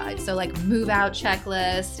seller side. So like move out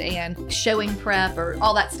checklist and showing prep or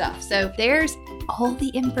all that stuff. So there's all the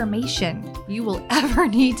information you will ever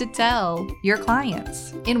need to tell your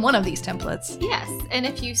clients in one of these templates. Yes, and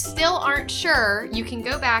if you still aren't sure, you can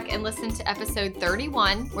go back and listen to episode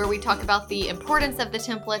 31, where we talk about the importance of the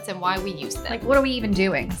templates and why we use them. Like, what are we even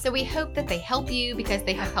doing? So we hope that they help you because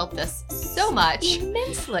they have helped us so much.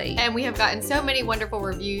 Immensely. And we have gotten so many wonderful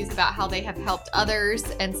reviews about how they have helped others.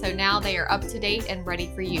 And so now they are up to date and ready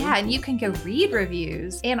for you. Yeah, and you can go read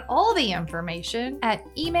reviews and all the information at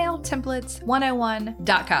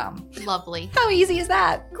emailtemplates101.com. Lovely. How easy is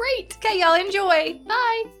that? Great. Okay, y'all enjoy.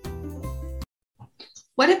 Bye.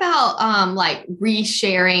 What about like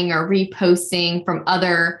resharing or reposting from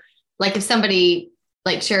other, like if somebody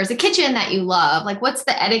like shares a kitchen that you love, like what's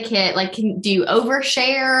the etiquette? Like, do you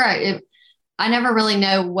overshare? I never really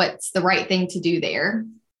know what's the right thing to do there.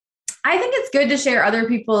 I think it's good to share other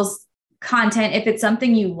people's content if it's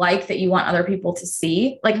something you like that you want other people to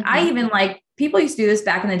see. Like I even like people used to do this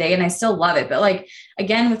back in the day and I still love it. But like,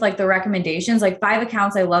 again, with like the recommendations, like 5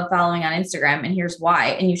 accounts I love following on Instagram and here's why.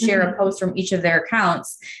 And you share a post from each of their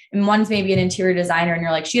accounts. And one's maybe an interior designer and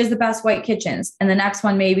you're like, she has the best white kitchens. And the next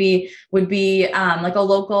one maybe would be like a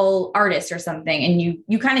local artist or something. And you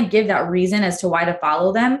kind of give that reason as to why to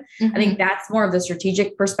follow them. I think that's more of the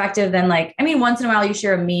strategic perspective than like, I mean, once in a while you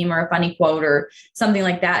share a meme or a funny quote or something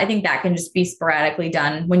like that. I think that can just be sporadically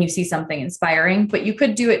done when you see something inspiring, but you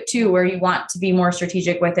could do it too, where you want to be more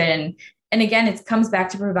strategic with it. And again, it comes back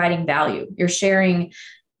to providing value. You're sharing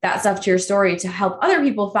that stuff to your story to help other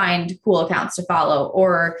people find cool accounts to follow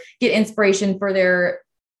or get inspiration for their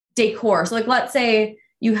decor. So like, let's say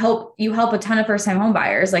you help a ton of first-time home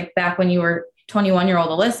buyers, like back when you were 21-year-old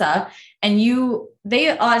Alyssa, and they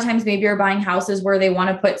a lot of times maybe are buying houses where they want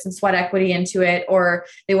to put some sweat equity into it, or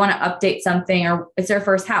they want to update something, or it's their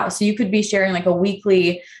first house. So you could be sharing like a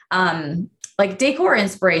weekly, like decor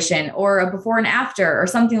inspiration or a before and after or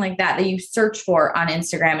something like that you search for on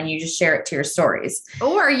Instagram and you just share it to your stories.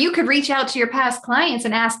 Or you could reach out to your past clients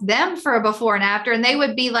and ask them for a before and after. And they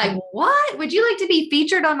would be like, what? Would you like to be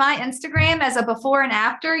featured on my Instagram as a before and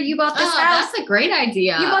after? You bought this house. That's a great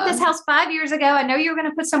idea. You bought this house 5 years ago. I know you were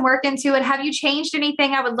going to put some work into it. Have you changed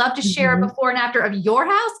anything? I would love to share a before and after of your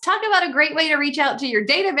house. Talk about a great way to reach out to your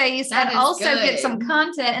database and also get some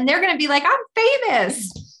content. And they're going to be like, I'm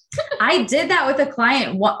famous. I did that with a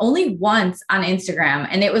client only once on Instagram.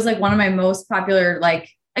 And it was like one of my most popular, like,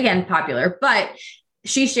 again, popular, but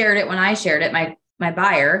she shared it when I shared it, my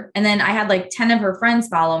buyer. And then I had like 10 of her friends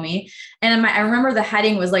follow me. And I remember the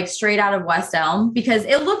heading was like straight out of West Elm because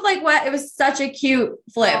it looked like it was such a cute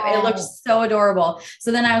flip. Oh. It looked so adorable.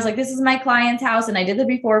 So then I was like, this is my client's house. And I did the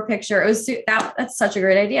before picture. It was that's such a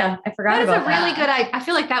great idea. I forgot about that. That's a really good idea. I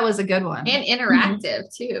feel like that was a good one. And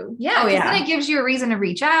interactive too. Yeah. Then it gives you a reason to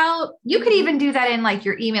reach out. You could even do that in like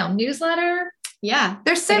your email newsletter. Yeah.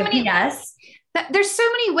 There's so many. Yes. There's so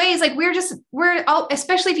many ways. Like we're all,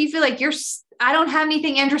 especially if you feel like I don't have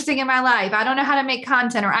anything interesting in my life. I don't know how to make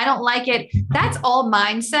content or I don't like it. That's all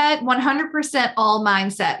mindset, 100% all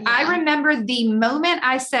mindset. Yeah. I remember the moment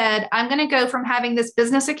I said, I'm going to go from having this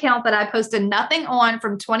business account that I posted nothing on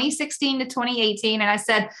from 2016 to 2018. And I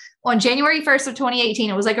said on January 1st of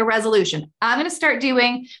 2018, it was like a resolution. I'm going to start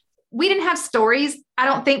we didn't have stories, I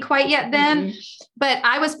don't think quite yet then, but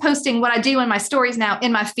I was posting what I do in my stories now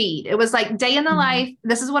in my feed. It was like day in the life.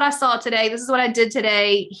 This is what I saw today. This is what I did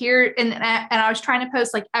today here. And I was trying to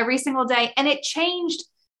post like every single day, and it changed.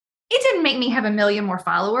 It didn't make me have 1 million more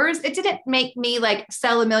followers. It didn't make me like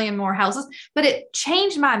sell 1 million more houses, but it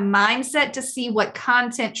changed my mindset to see what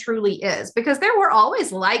content truly is, because there were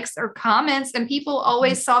always likes or comments and people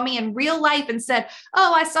always saw me in real life and said,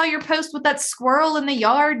 oh, I saw your post with that squirrel in the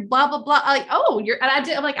yard, blah, blah, blah. I'm like, oh,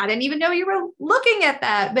 I didn't even know you were looking at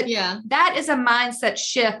that. But yeah, that is a mindset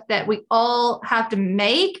shift that we all have to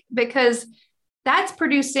make, because that's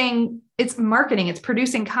it's marketing, it's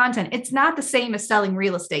producing content. It's not the same as selling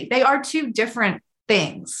real estate. They are two different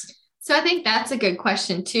things. So I think that's a good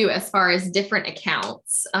question too, as far as different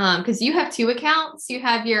accounts. Because you have 2 accounts. You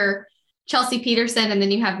have your Chelsea Peterson and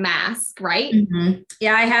then you have Mask, right?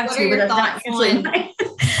 Yeah, I have 2. What are your thoughts on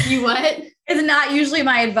you what? is not usually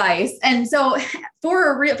my advice. And so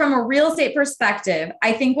from a real estate perspective,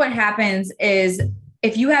 I think what happens is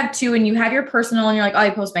if you have two and you have your personal and you're like, oh, I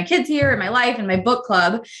post my kids here and my life and my book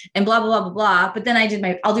club and blah, blah, blah, blah, blah. But then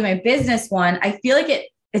I'll do my business one. I feel like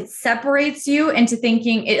it separates you into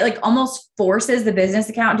thinking it like almost forces the business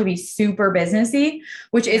account to be super businessy,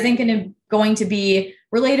 which isn't going to be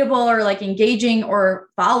relatable or like engaging or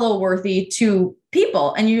follow worthy to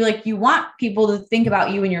people. And you want people to think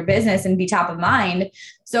about you and your business and be top of mind.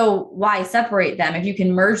 So why separate them? If you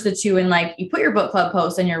can merge the two and like you put your book club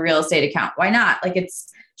post on your real estate account, why not? Like it's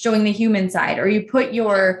showing the human side, or you put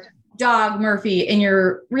your dog Murphy in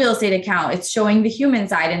your real estate account. It's showing the human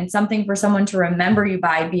side and something for someone to remember you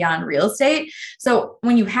by beyond real estate. So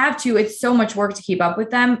when you have two, it's so much work to keep up with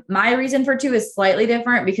them. My reason for two is slightly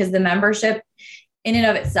different because the membership in and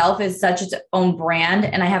of itself is such its own brand.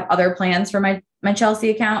 And I have other plans for my Chelsea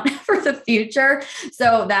account for the future.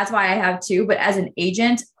 So that's why I have two. But as an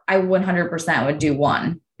agent, I 100% would do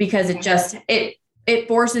one because it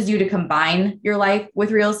forces you to combine your life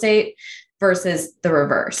with real estate versus the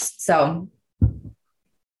reverse. So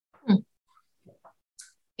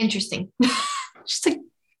interesting. Just like,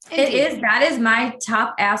 that is my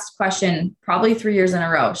top asked question, probably 3 years in a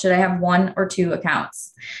row. Should I have one or two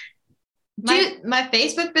accounts? My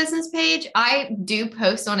Facebook business page, I do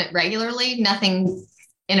post on it regularly. Nothing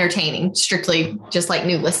entertaining, strictly just like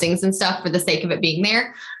new listings and stuff for the sake of it being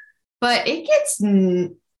there. But it gets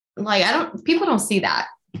like, people don't see that.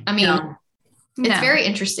 I mean, it's very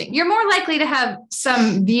interesting. You're more likely to have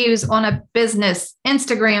some views on a business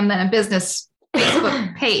Instagram than a business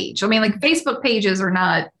Facebook page. I mean, like Facebook pages are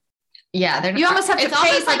not. Yeah, you almost have to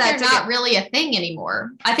pay for like that. They're not really a thing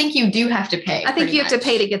anymore. I think you do have to pay. I think you have to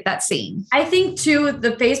pay to get that seen. I think too,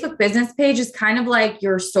 the Facebook business page is kind of like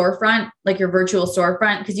your storefront, like your virtual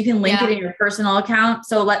storefront, because you can link it in your personal account.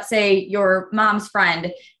 So let's say your mom's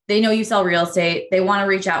friend, they know you sell real estate. They want to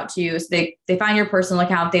reach out to you. So they find your personal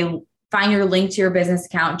account. They find your link to your business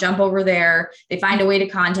account, jump over there. They find a way to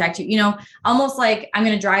contact you, almost like I'm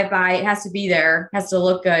going to drive by. It has to be there, has to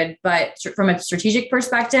look good. But from a strategic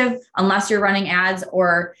perspective, unless you're running ads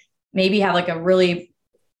or maybe have like a really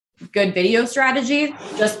good video strategy,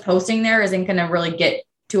 just posting there isn't going to really get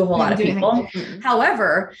to a whole lot of people.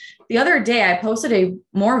 However, the other day I posted a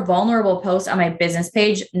more vulnerable post on my business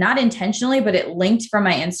page, not intentionally, but it linked from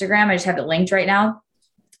my Instagram. I just have it linked right now.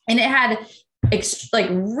 And it had like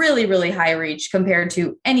really, really high reach compared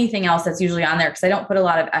to anything else that's usually on there, because I don't put a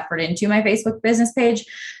lot of effort into my Facebook business page.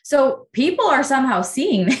 So people are somehow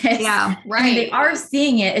seeing this. Yeah, right. And they are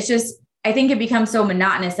seeing it. It's just, I think it becomes so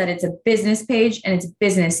monotonous that it's a business page and it's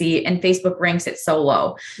businessy, and Facebook ranks it so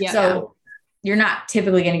low. Yeah. So you're not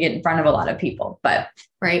typically going to get in front of a lot of people, but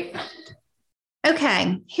right.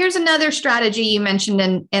 Okay. Here's another strategy you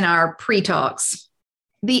mentioned in our pre-talks,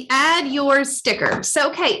 the add your sticker.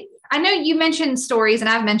 So, okay. I know you mentioned stories and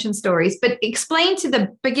I've mentioned stories, but explain to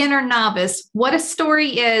the beginner novice what a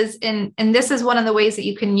story is. And this is one of the ways that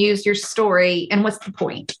you can use your story. And what's the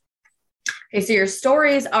point? Okay. So your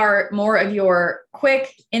stories are more of your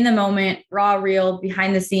quick, in the moment, raw, real,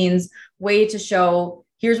 behind the scenes way to show,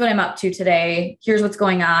 here's what I'm up to today. Here's what's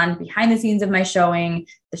going on behind the scenes of my showing,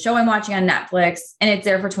 the show I'm watching on Netflix, and it's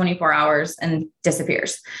there for 24 hours and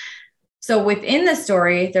disappears. So within the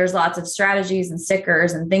story, there's lots of strategies and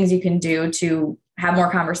stickers and things you can do to have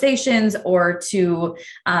more conversations or to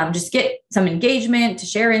just get some engagement, to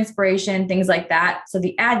share inspiration, things like that. So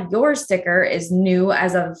the add your sticker is new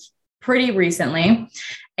as of pretty recently.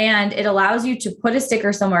 And it allows you to put a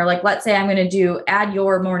sticker somewhere. Like, let's say I'm going to do add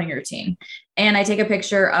your morning routine. And I take a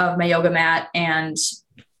picture of my yoga mat and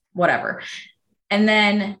whatever. And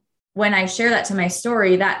then when I share that to my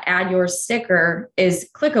story, that add your sticker is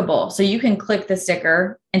clickable. So you can click the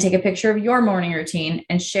sticker and take a picture of your morning routine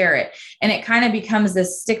and share it. And it kind of becomes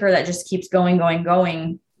this sticker that just keeps going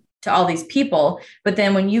to all these people. But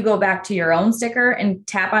then when you go back to your own sticker and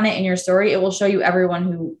tap on it in your story, it will show you everyone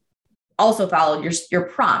who also followed your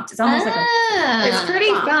prompt. It's almost like it's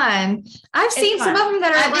pretty fun. I've seen some of them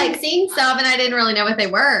that are I've seen some and I didn't really know what they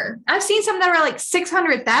were. I've seen some that are like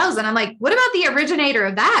 600,000. I'm like, what about the originator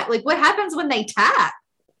of that? Like, what happens when they tap?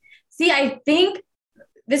 See, I think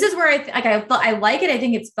this is where I like it. I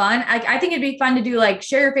think it's fun. I think it'd be fun to do like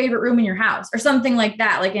share your favorite room in your house or something like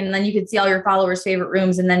that. Like, and then you could see all your followers' favorite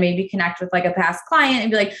rooms and then maybe connect with like a past client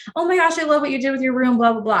and be like, oh my gosh, I love what you did with your room,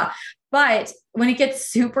 blah, blah, blah. But when it gets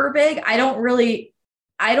super big, I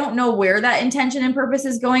don't know where that intention and purpose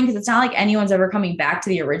is going, because it's not like anyone's ever coming back to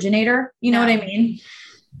the originator. You know what I mean?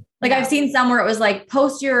 Like I've seen some where it was like,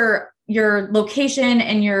 post your location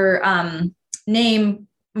and your name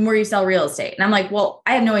where you sell real estate. And I'm like, well,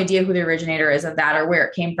 I have no idea who the originator is of that or where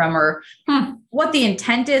it came from or what the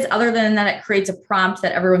intent is, other than that it creates a prompt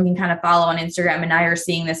that everyone can kind of follow on Instagram. And now you're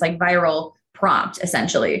seeing this like viral prompt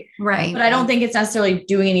essentially. Right. But I don't think it's necessarily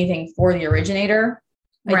doing anything for the originator.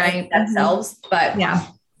 Right. Themselves. But yeah.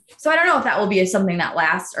 So I don't know if that will be something that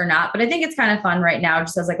lasts or not, but I think it's kind of fun right now,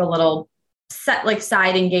 just as like a little set, like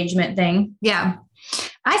side engagement thing. Yeah.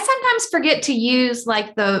 I sometimes forget to use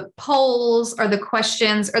like the polls or the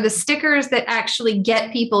questions or the stickers that actually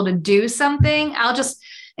get people to do something. I'll just,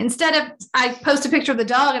 instead of, I post a picture of the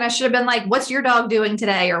dog and I should have been like, what's your dog doing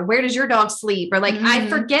today? Or where does your dog sleep? Or like, I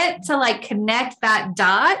forget to like connect that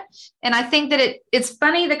dot. And I think that it's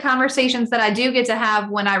funny, the conversations that I do get to have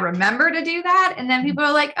when I remember to do that. And then people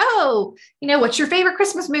are like, oh, what's your favorite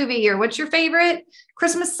Christmas movie? Or what's your favorite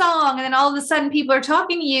Christmas song? And then all of a sudden people are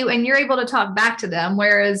talking to you and you're able to talk back to them.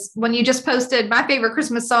 Whereas when you just posted, my favorite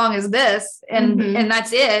Christmas song is this, and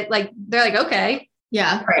that's it. Like, they're like, okay.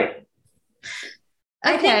 Yeah. Right.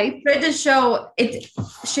 Okay. I think it's good to show it's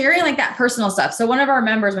sharing like that personal stuff. So one of our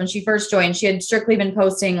members, when she first joined, she had strictly been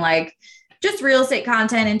posting like just real estate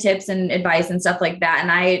content and tips and advice and stuff like that.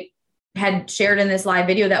 And I had shared in this live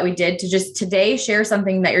video that we did to just today share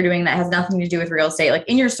something that you're doing that has nothing to do with real estate, like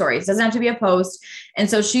in your stories. It doesn't have to be a post. And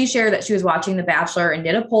so she shared that she was watching The Bachelor and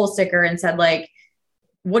did a poll sticker and said like,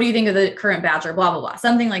 what do you think of the current Bachelor, blah, blah, blah,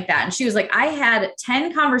 something like that. And she was like, I had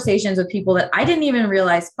 10 conversations with people that I didn't even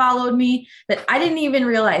realize followed me, that I didn't even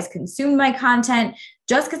realize consumed my content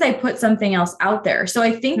just because I put something else out there. So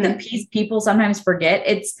I think the piece people sometimes forget,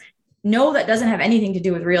 it's no, that doesn't have anything to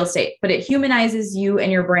do with real estate, but it humanizes you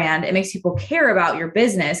and your brand. It makes people care about your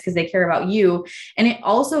business because they care about you. And it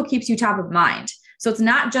also keeps you top of mind. So it's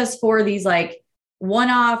not just for these like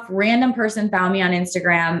one-off random person found me on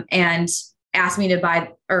Instagram and asked me to buy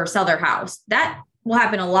or sell their house. That will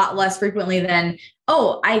happen a lot less frequently than,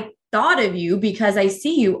 oh, I thought of you because I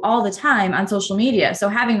see you all the time on social media. So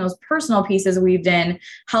having those personal pieces weaved in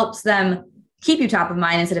helps them keep you top of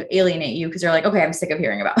mind instead of alienate you, because they're like, okay, I'm sick of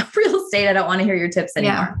hearing about real estate. I don't want to hear your tips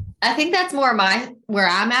anymore. Yeah. I think that's more where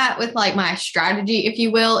I'm at with like my strategy, if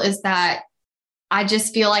you will, is that I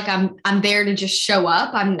just feel like I'm there to just show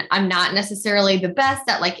up. I'm not necessarily the best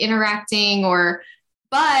at like interacting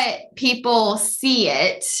but people see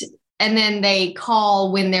it and then they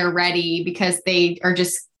call when they're ready because they are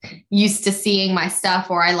just used to seeing my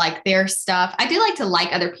stuff or I like their stuff. I do like to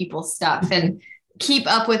like other people's stuff and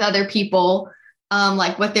keep up with other people,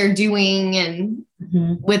 like what they're doing and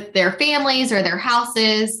with their families or their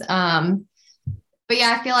houses. But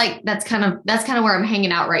yeah, I feel like that's kind of where I'm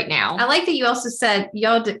hanging out right now. I like that you also said,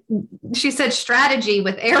 she said strategy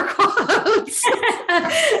with air quotes.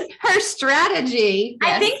 Her strategy.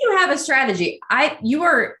 I think you have a strategy. You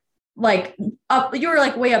were like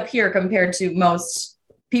way up here compared to most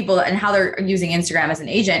people and how they're using Instagram as an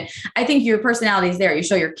agent. I think your personality is there. You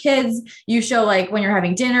show your kids, you show like when you're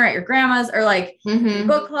having dinner at your grandma's or like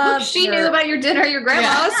book club. She knew about your dinner at your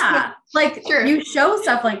grandma's. Yeah. Like you show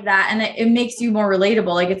stuff like that and it makes you more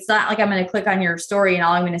relatable. Like, it's not like I'm going to click on your story and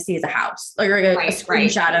all I'm going to see is a house, like a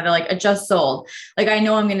screenshot of it, like it just sold. Like, I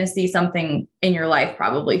know I'm going to see something in your life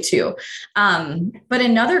probably too. But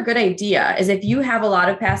another good idea is if you have a lot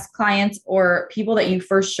of past clients or people that you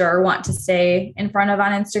for sure want to stay in front of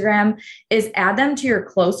on Instagram, is add them to your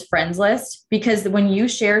close friends list, because when you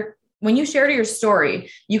share to your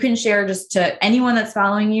story, you can share just to anyone that's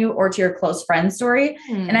following you or to your close friend story.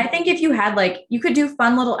 And I think if you had you could do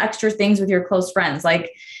fun little extra things with your close friends.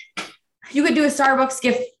 Like you could do a Starbucks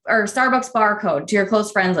gift or Starbucks barcode to your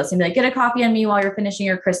close friends list and be like, get a coffee on me while you're finishing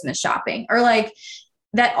your Christmas shopping. Or like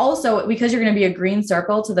that also, because you're going to be a green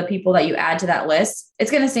circle to the people that you add to that list, it's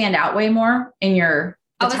going to stand out way more in your,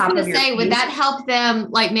 I was going to say, would that help them?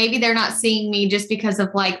 Like maybe they're not seeing me just because of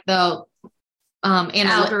like the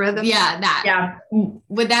algorithm. Yeah.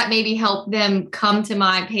 Would that maybe help them come to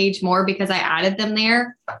my page more because I added them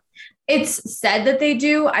there? It's said that they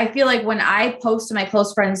do. I feel like when I post to my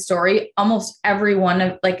close friends story, almost every one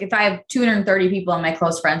of if I have 230 people on my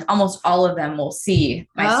close friends, almost all of them will see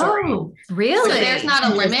my story. Really? So there's not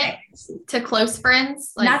a limit to close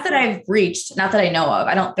friends? Not that I've reached, not that I know of.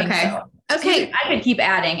 I don't think so. Okay. I could keep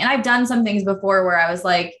adding. And I've done some things before where I was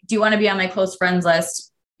like, do you want to be on my close friends list?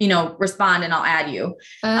 Respond and I'll add you.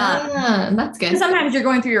 That's good. Sometimes you're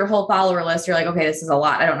going through your whole follower list. You're like, okay, this is a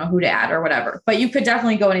lot. I don't know who to add or whatever, but you could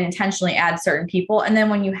definitely go in and intentionally add certain people. And then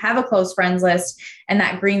when you have a close friends list and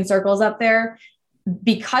that green circle's up there,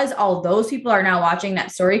 because all those people are now watching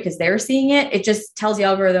that story because they're seeing it, it just tells the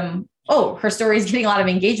algorithm, oh, her story is getting a lot of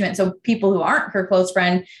engagement. So people who aren't her close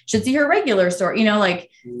friend should see her regular story,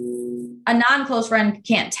 a non-close friend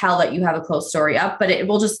can't tell that you have a close story up, but it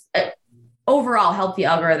will just overall help the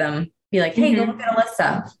algorithm be like, hey, go look at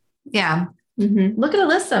Alyssa. Yeah. Look at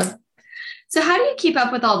Alyssa. So how do you keep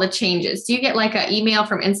up with all the changes? Do you get like an email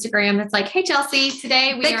from Instagram that's like, hey, Chelsea,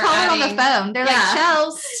 today they call it on the phone. They're like,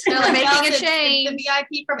 Chelsea, they're making a change. It's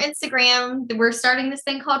the VIP from Instagram. We're starting this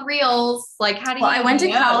thing called Reels. Like, how do you? Well, I went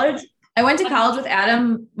to college. I went to college with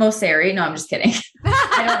Adam Mosseri. No, I'm just kidding.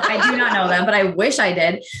 I do not know them, but I wish I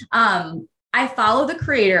did. I follow the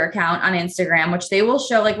creator account on Instagram, which they will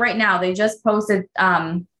show, like right now, they just posted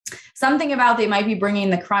something about they might be bringing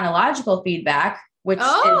the chronological feedback, which is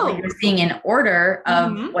like you're seeing in order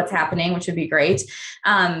of what's happening, which would be great.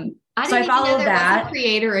 I follow that. Was a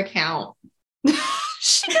creator account.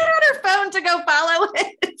 She got out her phone to go follow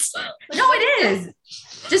it. No, it is.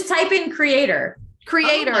 Just type in creator.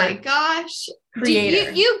 Creator. Oh my gosh.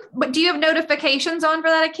 Creator. Do you have notifications on for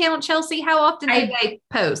that account, Chelsea? How often do they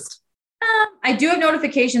post? I do have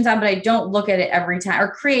notifications on, but I don't look at it every time.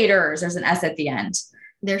 Or creators, there's an S at the end.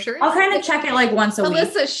 There sure is. I'll kind of check it like once a week.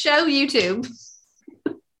 Alyssa, show YouTube.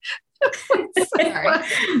 Sorry.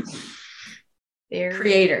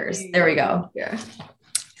 Creators. There we go. Yeah.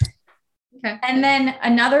 Okay. And then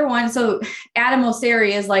another one. So Adam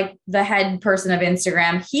Mosseri is like the head person of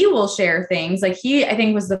Instagram. He will share things. Like I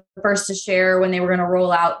think was the first to share when they were going to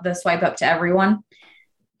roll out the swipe up to everyone.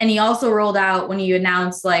 And he also rolled out when he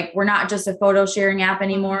announced, like, we're not just a photo sharing app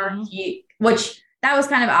anymore, which that was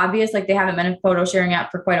kind of obvious. Like they haven't been a photo sharing app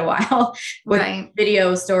for quite a while with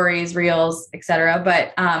videos, stories, reels, etc.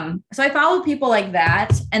 But so I follow people like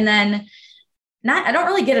that. And then I don't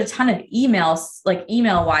really get a ton of emails, like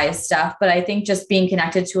email wise stuff, but I think just being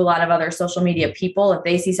connected to a lot of other social media people, if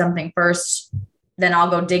they see something first, then I'll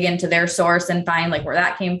go dig into their source and find like where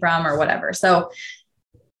that came from or whatever. So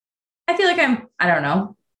I feel like I don't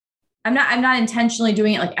know. I'm not intentionally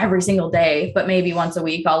doing it like every single day, but maybe once a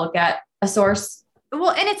week I'll look at a source. Well,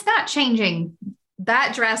 and it's not changing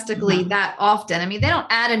that drastically that often. I mean, they don't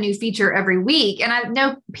add a new feature every week. And I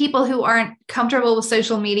know people who aren't comfortable with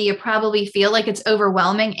social media probably feel like it's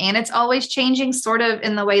overwhelming and it's always changing, sort of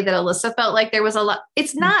in the way that Alyssa felt like there was a lot.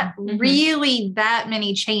 It's not really that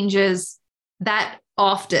many changes that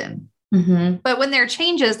often, but when there are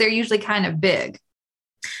changes, they're usually kind of big.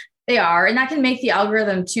 They are. And that can make the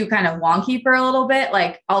algorithm too kind of wonky for a little bit.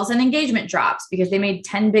 Like all of a sudden engagement drops because they made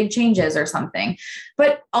 10 big changes or something.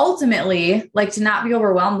 But ultimately, like to not be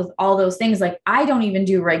overwhelmed with all those things. Like I don't even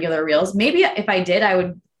do regular reels. Maybe if I did, I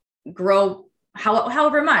would grow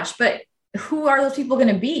however much, but who are those people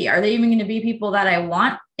going to be? Are they even going to be people that I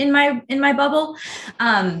want in my bubble?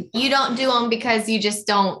 You don't do them because you just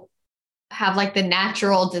don't have like the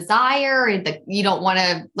natural desire, or you don't want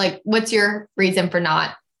to, like, what's your reason for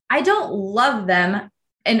not? I don't love them.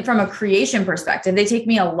 And from a creation perspective, they take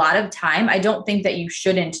me a lot of time. I don't think that you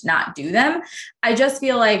shouldn't not do them. I just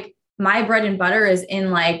feel like my bread and butter is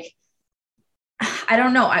in like, I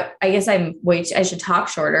don't know. I guess I should talk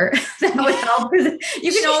shorter. That would help.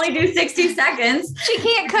 You can only do 60 seconds. She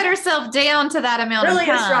can't cut herself down to that amount of time.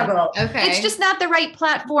 Really a struggle. Okay. It's just not the right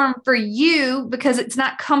platform for you because it's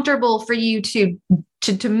not comfortable for you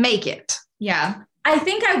to make it. Yeah. I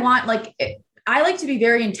think I like to be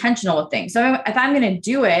very intentional with things. So if I'm going to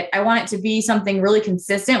do it, I want it to be something really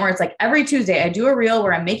consistent where it's like every Tuesday I do a reel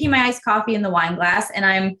where I'm making my iced coffee in the wine glass and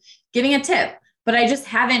I'm giving a tip, but I just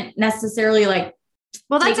haven't necessarily like,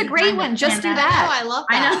 well, that's a great one. Just do that. Oh, I love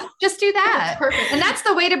that. I know. Just do that. That's perfect. And that's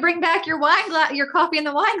the way to bring back your wine glass, your coffee in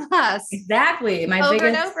the wine glass. Exactly. Over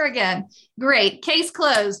and over again. Great. Case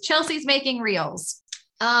closed. Chelsea's making reels.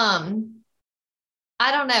 I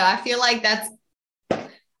don't know. I feel like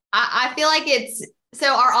I feel like it's,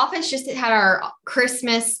 so our office just had our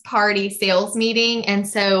Christmas party sales meeting. And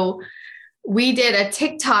so we did a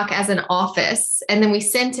TikTok as an office, and then we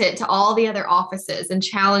sent it to all the other offices and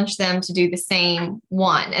challenged them to do the same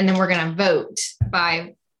one. And then we're going to vote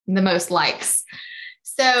by the most likes.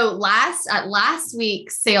 So at last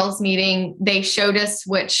week's sales meeting, they showed us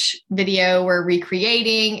which video we're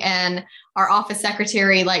recreating, and our office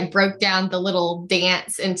secretary like broke down the little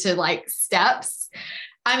dance into like steps.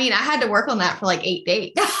 I mean, I had to work on that for like 8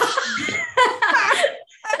 days.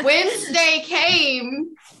 Wednesday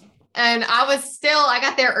came and I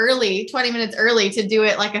got there early, 20 minutes early to do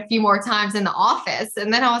it like a few more times in the office.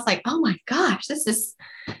 And then I was like, oh my gosh, this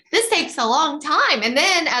takes a long time. And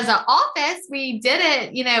then as an office, we did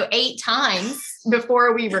it, 8 times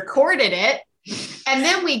before we recorded it. And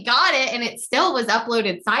then we got it and it still was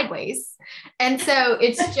uploaded sideways. And so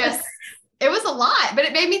it's just, it was a lot, but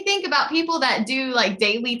it made me think about people that do like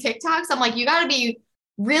daily TikToks. I'm like, you got to be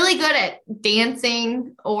really good at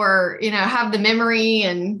dancing or, have the memory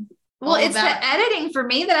and Well, it's the editing for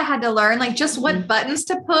me that I had to learn, like just what buttons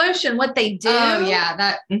to push and what they do. Oh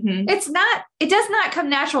yeah. It does not come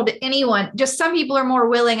natural to anyone. Just some people are more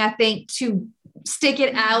willing, I think, to stick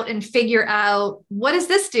it out and figure out, what does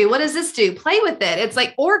this do? What does this do? Play with it. It's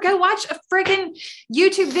like, or go watch a friggin'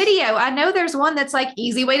 YouTube video. I know there's one that's like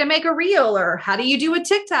easy way to make a reel, or how do you do a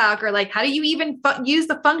TikTok, or like, how do you even use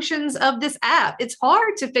the functions of this app? It's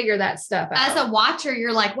hard to figure that stuff out. As a watcher,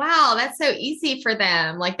 you're like, wow, that's so easy for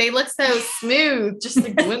them. Like they look so smooth, just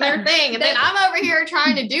like doing their thing. And then I'm over here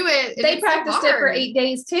trying to do it. They practiced it for 8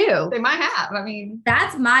 days too. They might have. I mean,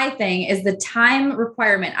 that's my thing, is the time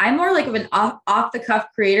requirement. I'm more like of an off the cuff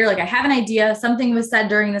creator. Like I have an idea, something was said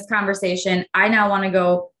during this conversation. I now want to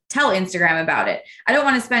go tell Instagram about it. I don't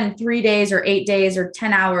want to spend 3 days or 8 days or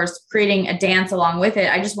 10 hours creating a dance along with it.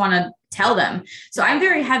 I just want to tell them. So I'm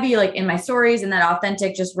very heavy, like in my stories and that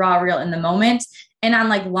authentic, just raw, real in the moment. And on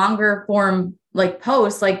like longer form, like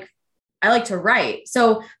posts, like I like to write.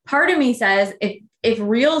 So part of me says, if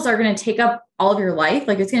reels are going to take up all of your life,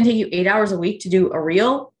 like it's going to take you 8 hours a week to do a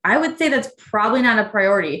reel, I would say that's probably not a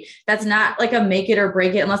priority. That's not like a make it or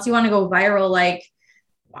break it, unless you want to go viral. Like,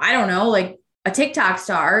 I don't know, like a TikTok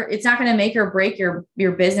star. It's not going to make or break your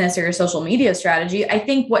business or your social media strategy. I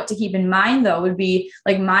think what to keep in mind though, would be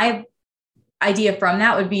like my idea from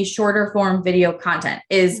that would be shorter form video content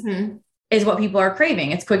is what people are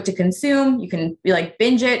craving. It's quick to consume. You can be like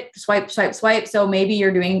binge it, swipe. So maybe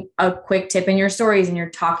you're doing a quick tip in your stories and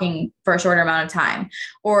you're talking for a shorter amount of time,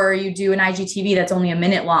 or you do an IGTV that's only a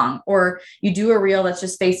minute long, or you do a reel that's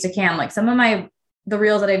just face to cam. Like some of the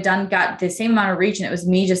reels that I've done got the same amount of reach, and it was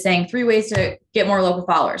me just saying 3 ways to get more local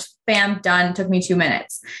followers. Bam, done. Took me 2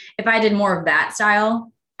 minutes. If I did more of that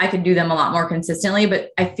style, I could do them a lot more consistently,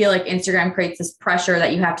 but I feel like Instagram creates this pressure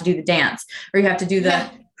that you have to do the dance, or you have to do the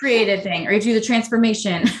creative thing, or you have to do the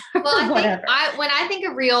transformation. Well, when I think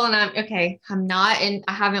of reel, and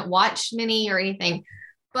I haven't watched many or anything,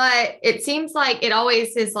 but it seems like it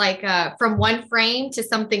always is like from one frame to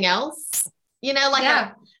something else,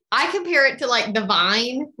 like I compare it to like the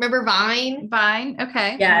Vine. Remember Vine? Vine.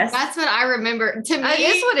 Okay. Yes. That's what I remember. To me, that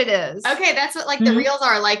is what it is. Okay. That's what like the reels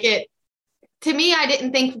are like it. To me, I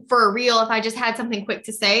didn't think for a reel, if I just had something quick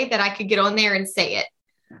to say, that I could get on there and say it.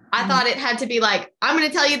 I thought it had to be like, I'm going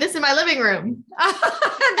to tell you this in my living room.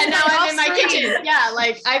 And now I'm in my kitchen. Yeah.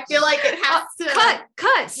 Like, I feel like it has to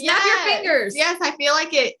cut, snap your fingers. Yes. I feel like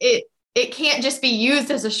it can't just be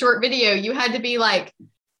used as a short video. You had to be like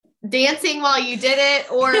dancing while you did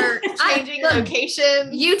it, or changing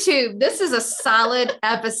location. YouTube, this is a solid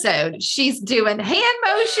episode. She's doing hand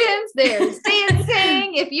motions. There's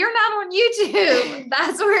dancing. If you're not on YouTube,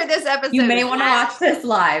 that's where this episode you may want to watch this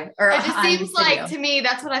live. Or it just seems like, to me,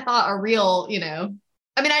 that's what I thought a reel,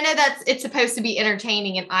 I mean, I know it's supposed to be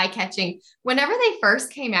entertaining and eye-catching. Whenever they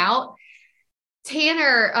first came out,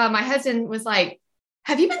 Tanner, my husband, was like,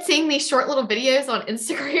 have you been seeing these short little videos on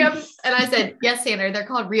Instagram? And I said, yes, Tanner, they're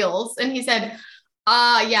called reels. And he said,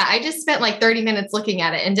 yeah, I just spent like 30 minutes looking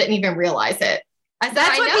at it and didn't even realize it. I said,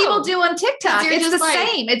 that's what people do on TikTok. It's the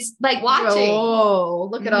same. It's like watching. Oh,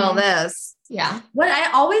 look at all this. Yeah. What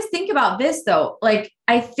I always think about this though, like,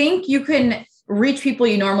 I think you can reach people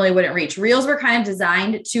you normally wouldn't reach. Reels were kind of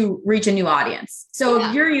designed to reach a new audience. So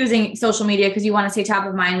if you're using social media because you want to stay top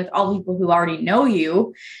of mind with all people who already know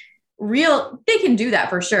you, they can do that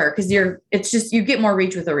for sure. Cause you get more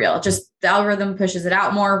reach with a reel. Just the algorithm pushes it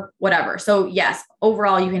out more, whatever. So yes,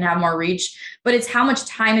 overall you can have more reach, but it's how much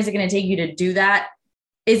time is it going to take you to do that?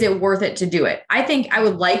 Is it worth it to do it? I think I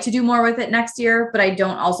would like to do more with it next year, but I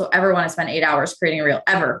don't also ever want to spend 8 hours creating a reel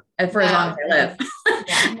ever, for as long as I live.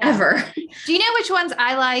 Ever. Do you know which ones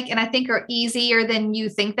I like and I think are easier than you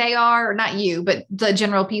think they are? Or not you, but the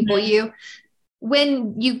general people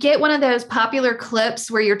when you get one of those popular clips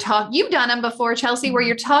where you've done them before, Chelsea, where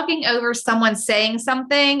you're talking over someone saying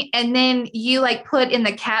something, and then you like put in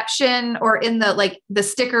the caption or in the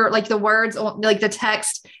sticker, like the words, like the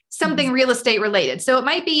text, something real estate related. So it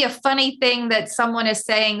might be a funny thing that someone is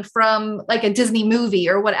saying from like a Disney movie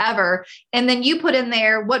or whatever. And then you put in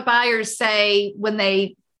there what buyers say when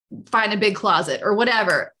they find a big closet or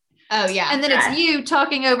whatever. Oh yeah. And then it's you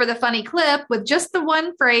talking over the funny clip with just the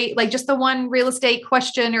one phrase, like just the one real estate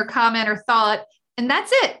question or comment or thought. And that's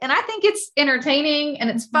it. And I think it's entertaining and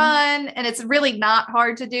it's fun and it's really not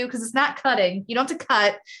hard to do because it's not cutting. You don't have to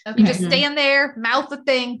cut. Okay. You just stand there, mouth the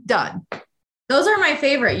thing, done. Those are my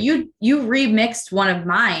favorite. You remixed one of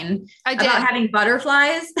mine about having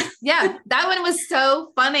butterflies. Yeah, that one was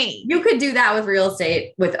so funny. You could do that with real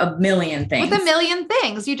estate with a million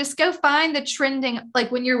things. You just go find the trending,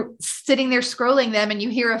 like when you're sitting there scrolling them and you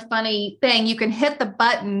hear a funny thing, you can hit the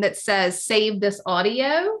button that says save this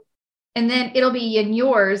audio and then it'll be in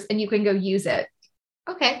yours and you can go use it.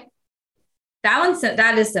 Okay.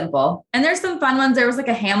 That is simple. And there's some fun ones. There was like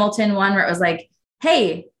a Hamilton one where it was like,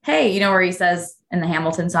 hey, you know, where he says in the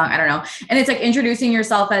Hamilton song, I don't know. And it's like introducing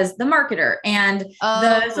yourself as the marketer and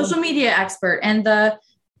the social media expert and the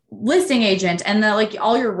listing agent and the, like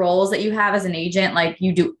all your roles that you have as an agent, like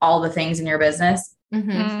you do all the things in your business.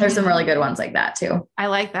 Mm-hmm. There's some really good ones like that too. I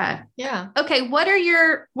like that. Yeah. Okay. What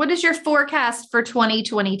is your forecast for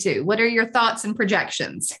 2022? What are your thoughts and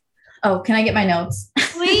projections? Oh, can I get my notes?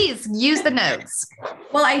 Please use the notes.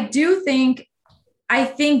 Well, I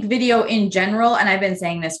think video in general, and I've been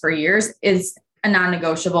saying this for years, is a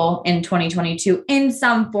non-negotiable in 2022 in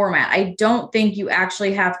some format. I don't think you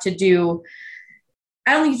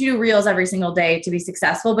do reels every single day to be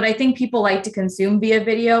successful, but I think people like to consume via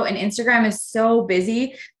video, and Instagram is so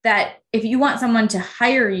busy that if you want someone to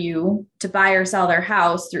hire you to buy or sell their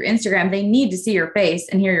house through Instagram, they need to see your face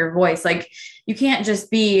and hear your voice. Like you can't just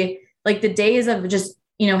be like the days of just,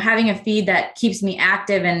 you know, having a feed that keeps me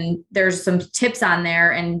active and there's some tips on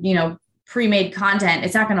there and, you know, pre-made content.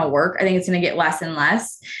 It's not going to work. I think it's going to get less and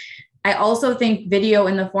less. I also think video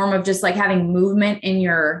in the form of just like having movement in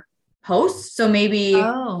your posts. So maybe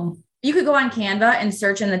you could go on Canva and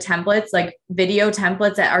search in the templates, like video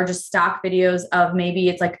templates that are just stock videos of maybe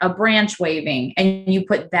it's like a branch waving and you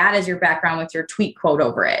put that as your background with your tweet quote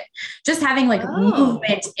over it. Just having like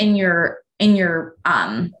movement in your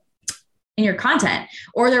content.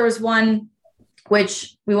 Or there was one,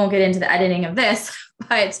 which we won't get into the editing of this,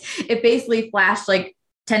 but it basically flashed like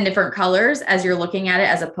 10 different colors as you're looking at it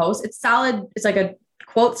as a post. It's solid. It's like a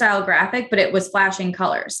quote style graphic, but it was flashing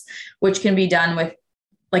colors, which can be done with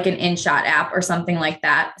like an InShot app or something like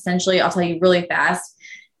that. Essentially, I'll tell you really fast,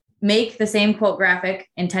 make the same quote graphic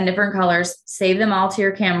in 10 different colors, save them all to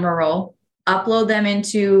your camera roll, upload them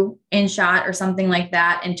into InShot or something like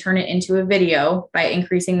that, and turn it into a video by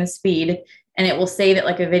increasing the speed, and it will save it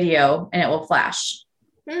like a video and it will flash.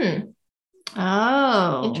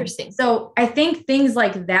 Oh, interesting. So I think things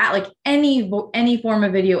like that, like any form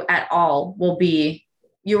of video at all will be,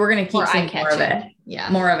 we're going to keep seeing more of it. Yeah.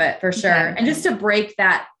 More of it for sure. Okay. And just to break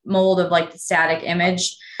that mold of like the static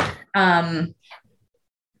image. What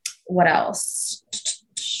else?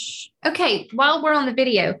 Okay. While we're on the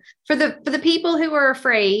video, for the people who are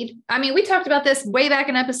afraid, I mean, we talked about this way back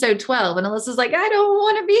in episode 12 and Alyssa's like, I don't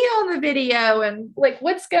want to be on the video. And like,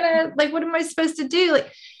 what am I supposed to do?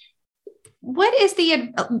 Like, what is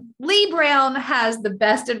Lee Brown has the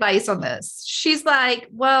best advice on this. She's like,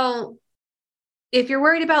 well, if you're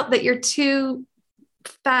worried about that you're too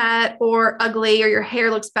fat or ugly or your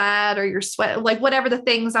hair looks bad or your sweat, like whatever the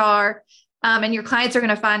things are, and your clients are going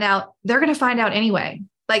to find out, they're going to find out anyway.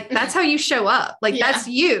 Like that's how you show up. Like that's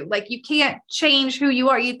you. Like you can't change who you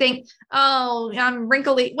are. You think, oh, I'm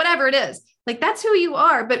wrinkly, whatever it is. Like that's who you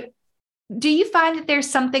are. But do you find that there's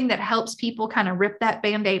something that helps people kind of rip that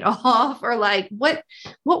Band-Aid off, or like what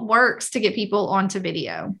works to get people onto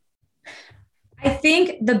video? I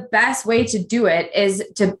think the best way to do it is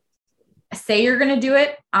to say you're going to do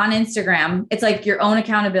it on Instagram. It's like your own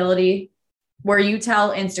accountability where you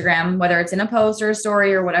tell Instagram, whether it's in a post or a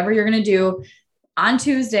story or whatever you're going to do, on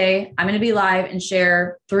Tuesday, I'm going to be live and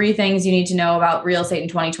share 3 things you need to know about real estate in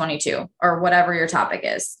 2022 or whatever your topic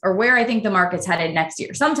is, or where I think the market's headed next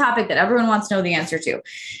year, some topic that everyone wants to know the answer to,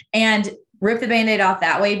 and rip the Band-Aid off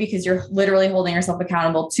that way, because you're literally holding yourself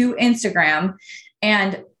accountable to Instagram.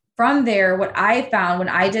 And from there, what I found when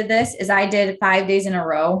I did this is I did 5 days in a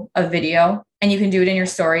row of video, and you can do it in your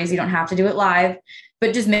stories. You don't have to do it live,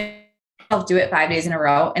 but just make yourself do it 5 days in a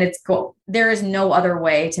row. And it's cool. There is no other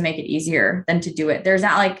way to make it easier than to do it. There's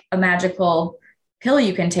not like a magical pill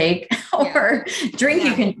you can take or drink.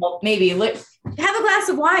 You can maybe have a glass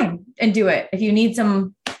of wine and do it. If you need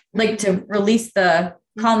some, like to release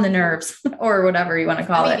calm the nerves or whatever you want to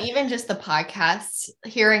call it. Even just the podcast,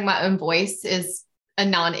 hearing my own voice is a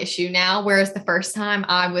non-issue now. Whereas the first time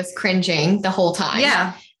I was cringing the whole time.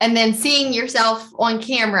 Yeah. And then seeing yourself on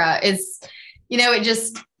camera is,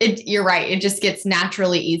 you're right. It just gets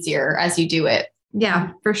naturally easier as you do it.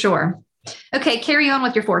 Yeah, for sure. Okay. Carry on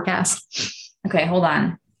with your forecast. Okay. Hold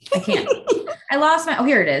on. I can't, I lost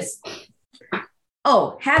here it is.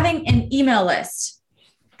 Oh, having an email list.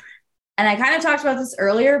 And I kind of talked about this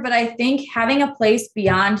earlier, but I think having a place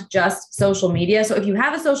beyond just social media. So if you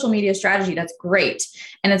have a social media strategy, that's great.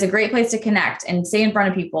 And it's a great place to connect and stay in front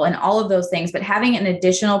of people and all of those things, but having an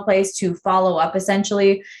additional place to follow up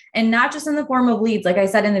essentially, and not just in the form of leads. Like I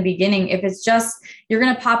said in the beginning, if it's just, you're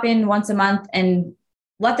going to pop in once a month and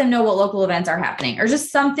let them know what local events are happening, or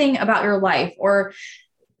just something about your life or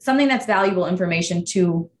something that's valuable information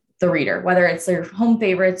to the reader, whether it's their home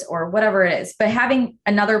favorites or whatever it is, but having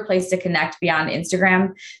another place to connect beyond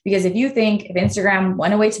Instagram. Because if you think if Instagram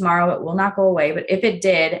went away tomorrow, it will not go away. But if it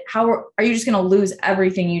did, how are you just going to lose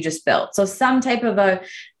everything you just built? So some type of a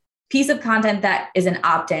piece of content that is an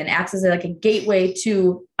opt-in, acts as like a gateway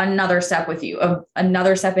to another step with you,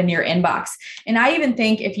 another step in your inbox. And I even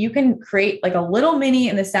think if you can create like a little mini,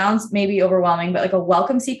 and this sounds maybe overwhelming, but like a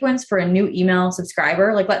welcome sequence for a new email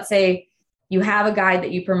subscriber, like let's say you have a guide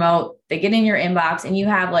that you promote, they get in your inbox and you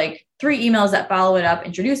have like 3 emails that follow it up,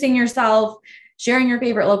 introducing yourself, sharing your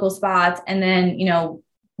favorite local spots, and then, you know,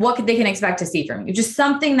 what they can expect to see from you. Just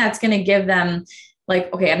something that's going to give them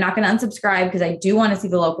like, okay, I'm not going to unsubscribe because I do want to see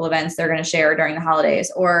the local events they're going to share during the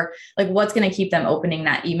holidays, or like what's going to keep them opening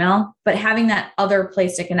that email. But having that other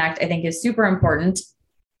place to connect, I think is super important.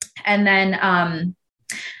 And then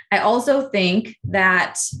I also think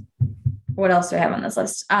that, what else do I have on this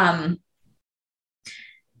list?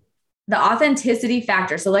 The authenticity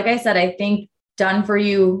factor. So like I said, I think done for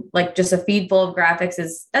you, like just a feed full of graphics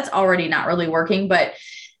that's already not really working, but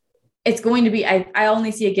it's going to be, I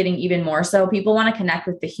only see it getting even more so. People want to connect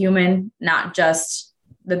with the human, not just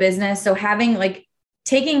the business. So having like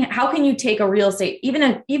how can you take a real estate, even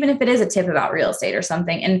if it is a tip about real estate or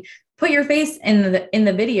something, and put your face in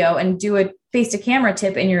the video and do a face to camera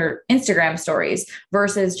tip in your Instagram stories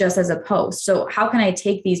versus just as a post. So how can I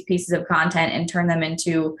take these pieces of content and turn them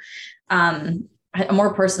into a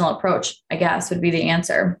more personal approach, I guess would be the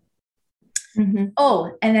answer. Mm-hmm.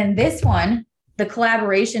 Oh, and then this one, the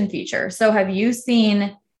collaboration feature. So have you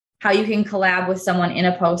seen how you can collab with someone in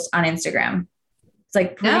a post on Instagram? It's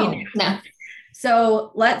like pretty new. No.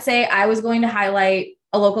 So let's say I was going to highlight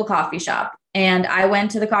a local coffee shop, and I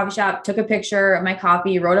went to the coffee shop, took a picture of my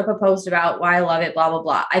coffee, wrote up a post about why I love it, blah, blah,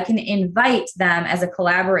 blah. I can invite them as a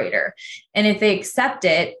collaborator. And if they accept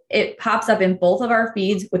it, it pops up in both of our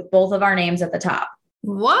feeds with both of our names at the top.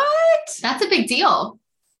 What? That's a big deal.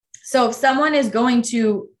 So if someone is going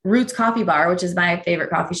to Roots Coffee Bar, which is my favorite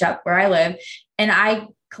coffee shop where I live, and I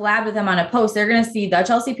collab with them on a post, they're going to see the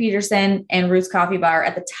Chelsea Peterson and Roots Coffee Bar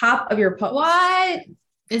at the top of your post. What?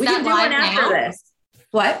 We can do one after this.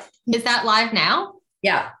 What? Is that live now?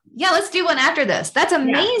 Yeah. Yeah, let's do one after this. That's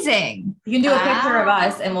amazing. Yeah. You can do a picture of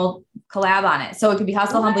us and we'll collab on it. So it could be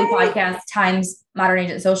Hustle Humbly Podcast times Modern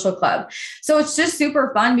Agent Social Club. So it's just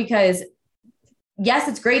super fun because yes,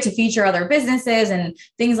 it's great to feature other businesses and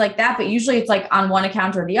things like that, but usually it's like on one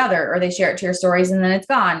account or the other, or they share it to your stories and then it's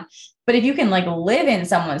gone. But if you can like live in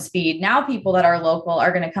someone's feed, now people that are local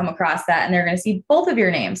are going to come across that and they're going to see both of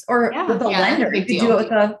your names, or with a lender. You could do it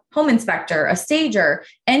with a home inspector, a stager,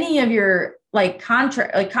 any of your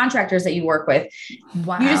contractors that you work with.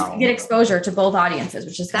 Wow. You just get exposure to both audiences,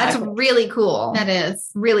 which is that's cool. Really cool. That is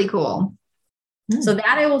really cool. So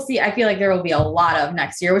that I will see, I feel like there will be a lot of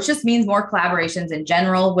next year, which just means more collaborations in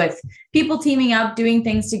general with people teaming up, doing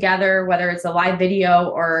things together, whether it's a live video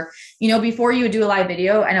or, you know, before you would do a live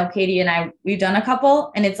video, I know Katie and we've done a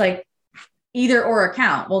couple and it's like either or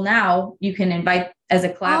account. Well, now you can invite as a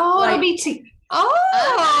collab. Oh, it'll be good.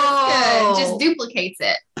 Just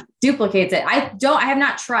duplicates it. I have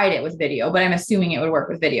not tried it with video, but I'm assuming it would work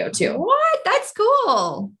with video too. What? That's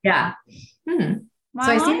cool. Yeah. So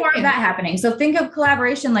I see more of that happening. So think of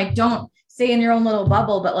collaboration, like don't stay in your own little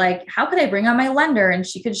bubble, but like, how could I bring on my lender and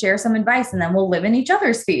she could share some advice and then we'll live in each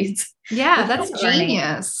other's feeds. Yeah, that's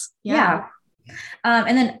genius. Yeah.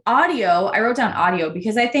 And then audio, I wrote down audio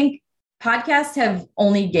because I think podcasts have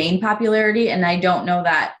only gained popularity. And I don't know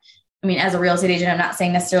that, I mean, as a real estate agent, I'm not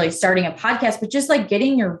saying necessarily starting a podcast, but just like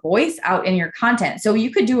getting your voice out in your content. So you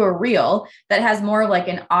could do a reel that has more like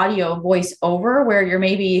an audio voice over where you're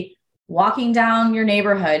maybe walking down your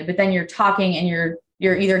neighborhood, but then you're talking and you're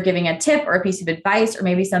either giving a tip or a piece of advice or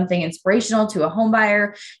maybe something inspirational to a home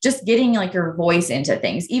buyer, just getting like your voice into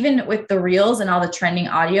things. Even with the reels and all the trending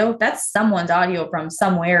audio, that's someone's audio from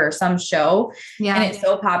somewhere or some show. Yeah. And it's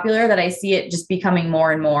so popular that I see it just becoming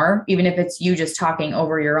more and more, even if it's you just talking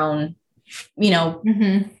over your own, you know,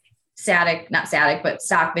 not static, but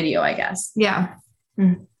stock video, I guess. Yeah.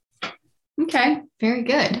 Okay. Very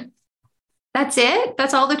good. That's it?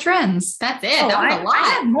 That's all the trends. That's it. That was a lot. I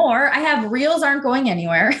have more. I have reels aren't going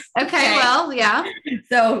anywhere. Okay. Well, yeah.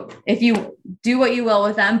 So if you do what you will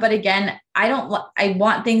with them, but again, I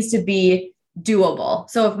want things to be doable.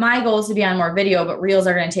 So if my goal is to be on more video, but reels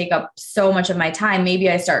are going to take up so much of my time, maybe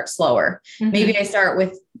I start slower. Maybe I start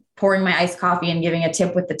with pouring my iced coffee and giving a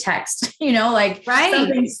tip with the text, you know, like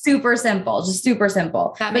something super simple, just super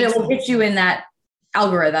simple, but it will get you in that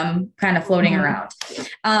algorithm kind of floating around.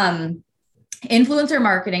 Influencer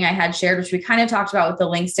marketing I had shared, which we kind of talked about with the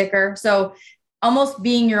link sticker. So almost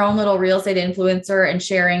being your own little real estate influencer and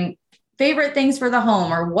sharing favorite things for the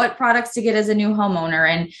home or what products to get as a new homeowner.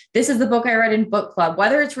 And this is the book I read in book club,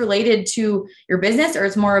 whether it's related to your business or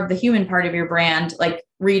it's more of the human part of your brand, like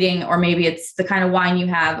reading, or maybe it's the kind of wine you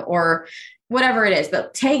have or whatever it is,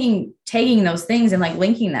 but taking those things and like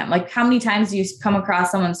linking them. Like how many times do you come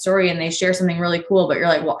across someone's story and they share something really cool, but you're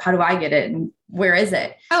like, well, how do I get it? And where is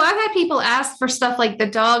it? Oh, I've had people ask for stuff like the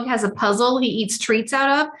dog has a puzzle he eats treats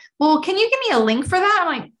out of. Well, can you give me a link for that?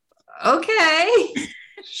 I'm like, okay.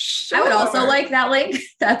 Sure. I would also like that link.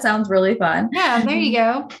 That sounds really fun. Yeah, there you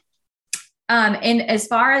go. And as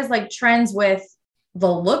far as like trends with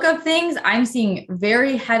the look of things, I'm seeing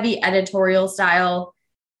very heavy editorial style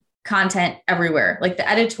content everywhere. Like the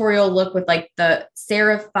editorial look with like the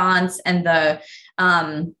serif fonts and the,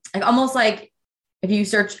 like almost like if you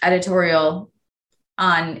search editorial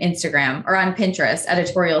on Instagram or on Pinterest,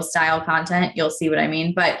 editorial style content, you'll see what I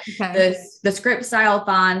mean. But the script style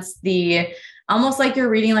fonts, almost like you're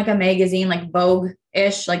reading like a magazine, like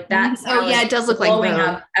Vogue-ish, like that. Oh yeah, it does look like blowing Vogue.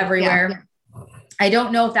 Up everywhere. Yeah. I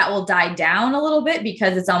don't know if that will die down a little bit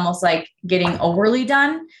because it's almost like getting overly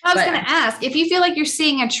done. I was going to ask, if you feel like you're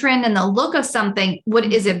seeing a trend in the look of something,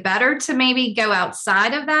 is it better to maybe go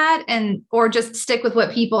outside of that or just stick with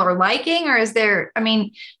what people are liking? Or is there,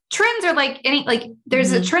 trends are like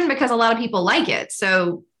there's a trend because a lot of people like it.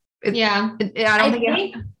 So I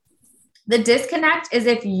think the disconnect is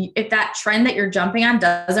if that trend that you're jumping on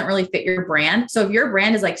doesn't really fit your brand. So if your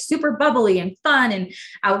brand is like super bubbly and fun and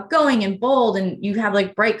outgoing and bold and you have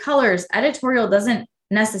like bright colors, editorial doesn't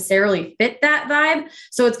necessarily fit that vibe.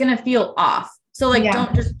 So it's going to feel off. So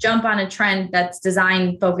don't just jump on a trend that's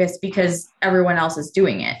design focused because everyone else is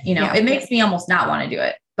doing it. It makes me almost not want to do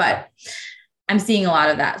it, but I'm seeing a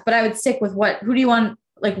lot of that. But I would stick with what do you want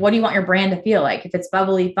your brand to feel like? If it's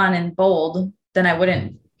bubbly, fun, and bold, then I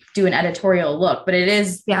wouldn't do an editorial look, but it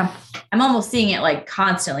is, I'm almost seeing it like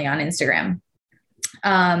constantly on Instagram.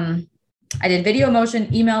 I did video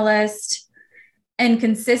motion, email list, and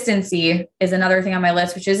consistency is another thing on my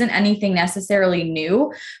list, which isn't anything necessarily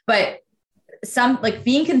new, but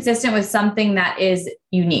being consistent with something that is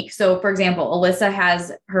unique. So for example, Alyssa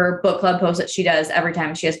has her book club post that she does every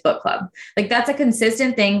time she has book club. Like that's a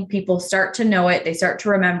consistent thing. People start to know it. They start to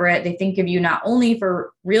remember it. They think of you not only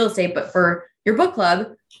for real estate, but for your book club,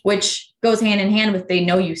 which goes hand in hand with they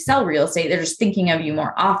know you sell real estate. They're just thinking of you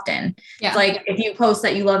more often. Yeah. It's like if you post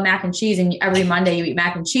that you love mac and cheese and every Monday you eat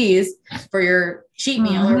mac and cheese for your cheat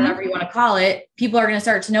meal or whatever you want to call it, people are going to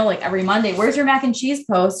start to know like every Monday, where's your mac and cheese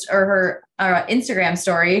post or her Instagram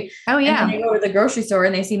story? Oh yeah. And they go to the grocery store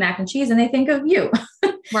and they see mac and cheese and they think of you.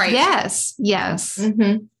 Right. Yes.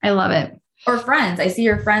 Mm-hmm. I love it. Or friends. I see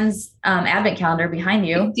your friends' advent calendar behind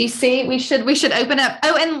you. Do you see? We should open up.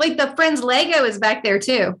 Oh, and like the friends Lego is back there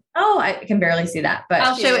too. Oh, I can barely see that, but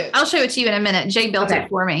I'll show it to you in a minute. Jay built it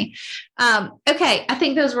for me. Okay. I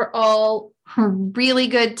think those were all really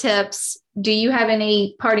good tips. Do you have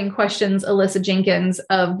any parting questions, Alyssa Jenkins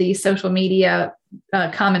of the social media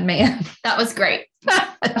common man? That was great.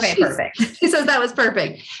 Okay, perfect. She says that was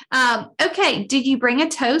perfect. Okay. Did you bring a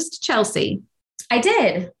toast, Chelsea? I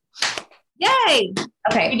did. Yay.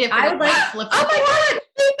 Okay. I would like flip. Oh my God.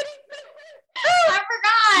 I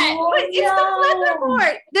forgot. It's the flip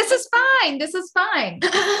report. This is fine.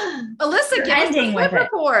 Alyssa, give us the flip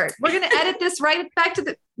report. We're going to edit this right back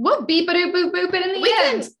to we'll beep it, boop, boop it in the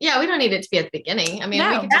end. We don't need it to be at the beginning.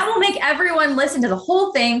 That will make everyone listen to the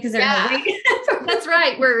whole thing because they're waiting. That's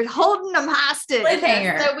right. We're holding them hostage.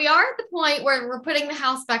 So we are at the point where we're putting the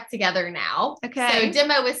house back together now. Okay. So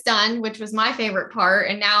demo was done, which was my favorite part.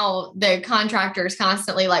 And now the contractor is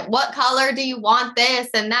constantly like, what color do you want this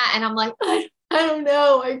and that? And I'm like, I don't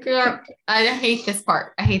know. I can't. I hate this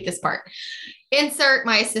part. Insert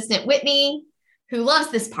my assistant, Whitney, who loves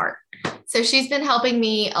this part. So she's been helping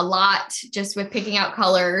me a lot just with picking out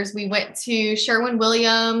colors. We went to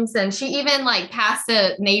Sherwin-Williams and she even passed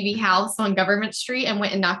a Navy house on Government Street and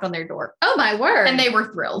went and knocked on their door. Oh my word. And they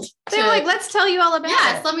were thrilled. They were like, let's tell you all about it.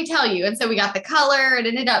 Yes, let me tell you. And so we got the color. It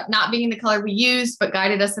ended up not being the color we used, but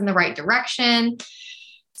guided us in the right direction.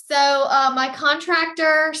 So my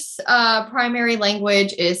contractor's primary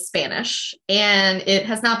language is Spanish, and it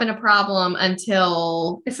has not been a problem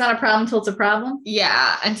until... It's not a problem until it's a problem?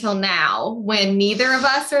 Yeah, until now, when neither of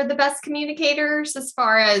us are the best communicators as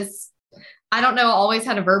far as, I don't know always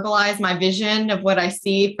how to verbalize my vision of what I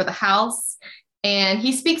see for the house, and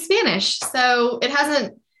he speaks Spanish, so it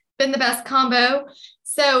hasn't been the best combo.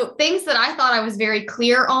 So things that I thought I was very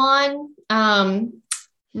clear on,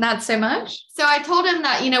 not so much. So I told him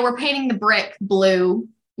that, we're painting the brick blue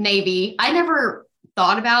navy. I never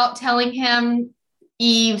thought about telling him,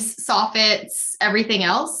 eaves, soffits, everything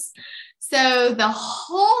else. So the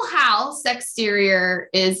whole house exterior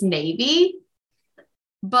is navy,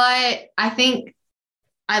 but I think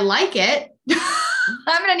I like it.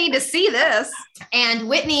 I'm going to need to see this. And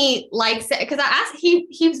Whitney likes it because I asked,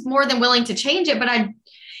 he's more than willing to change it, but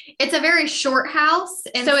it's a very short house.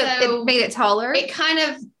 And so it made it taller. It kind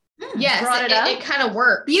of, yes, brought it up. It kind of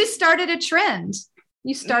works. You started a trend.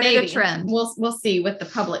 Maybe. A trend. We'll see what the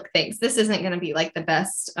public thinks. This isn't going to be like the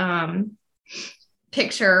best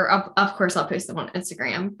picture. Of course, I'll post them on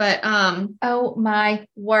Instagram. But oh my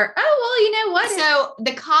word! Oh well, you know what? So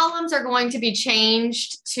the columns are going to be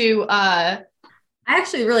changed to. I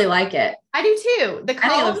actually really like it. I do too. The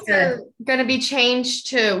columns are going to be changed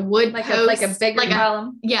to wood posts, like a bigger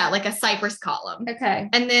column. Yeah, like a cypress column. Okay.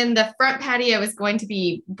 And then the front patio is going to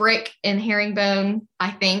be brick and herringbone.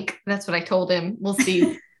 I think that's what I told him. We'll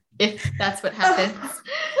see if that's what happens.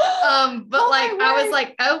 But I was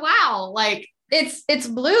like, oh wow, like it's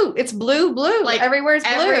blue. It's blue. Like everywhere's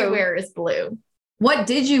blue. Everywhere is blue. What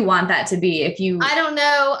did you want that to be? I don't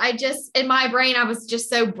know. I just, in my brain, I was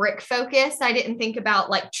just so brick focused. I didn't think about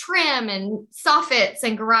like trim and soffits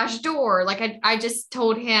and garage door. Like I just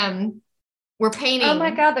told him we're painting. Oh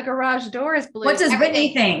my God. The garage door is blue. What does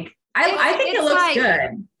Whitney think? I think it looks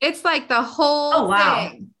good. It's like the whole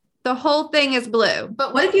thing. The whole thing is blue.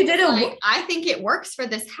 But what if you did I think it works for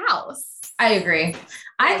this house. I agree.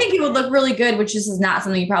 I think it would look really good, which this is not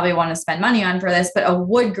something you probably want to spend money on for this, but a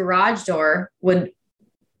wood garage door would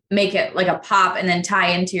make it like a pop and then tie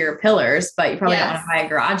into your pillars, but you probably don't want to buy a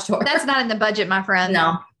garage door. That's not in the budget, my friend.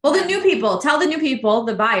 No. Well, tell the new people,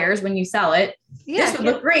 the buyers, when you sell it, this would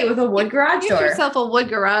look great with a wood garage door. Get yourself a wood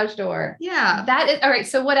garage door. Yeah. That is, all right.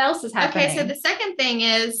 So what else is happening? Okay. So the second thing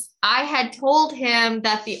is I had told him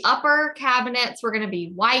that the upper cabinets were going to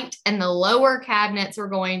be white and the lower cabinets were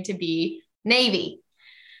going to be navy.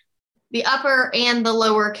 The upper and the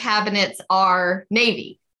lower cabinets are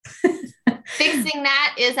navy. Fixing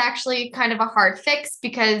that is actually kind of a hard fix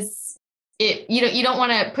because you don't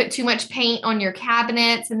want to put too much paint on your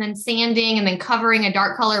cabinets and then sanding and then covering a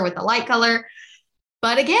dark color with a light color.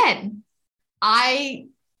 But again, I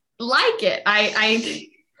like it. I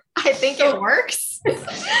think it works. It's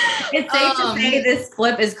safe to say this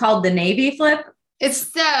flip is called the navy flip.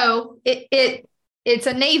 It's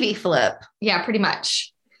a navy flip. Yeah, pretty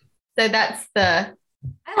much. So that's I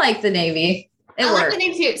like the navy. I like the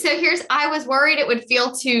navy too. So I was worried it would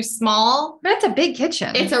feel too small. That's a big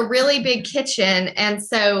kitchen. It's a really big kitchen. And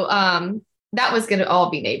so that was going to all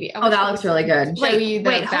be navy. That looks really good. Wait,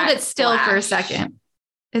 hold it still for a second.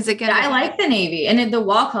 Is it going to? I like the navy and the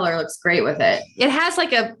wall color looks great with it. It has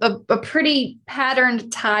like a pretty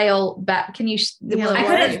patterned tile back. Can you?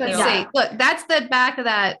 Let's see. Look, that's the back of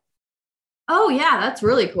that. Oh yeah, that's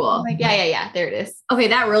really cool. Yeah. There it is. Okay,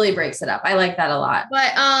 that really breaks it up. I like that a lot.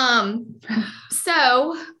 But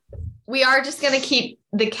so we are just gonna keep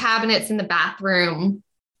the cabinets in the bathroom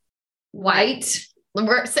white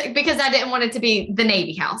because I didn't want it to be the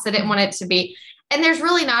navy house. I didn't want it to be, and there's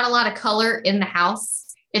really not a lot of color in the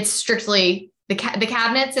house. It's strictly the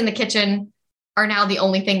cabinets in the kitchen are now the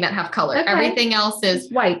only thing that have color. Okay. Everything else is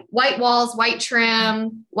white walls, white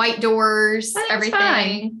trim, white doors,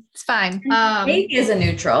 everything. It's fine. Navy is a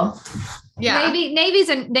neutral. Yeah. Navy's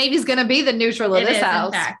going to be the neutral of this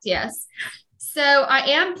house. In fact, yes. So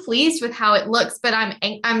I am pleased with how it looks, but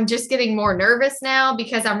I'm just getting more nervous now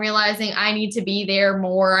because I'm realizing I need to be there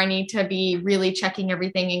more. I need to be really checking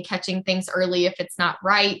everything and catching things early if it's not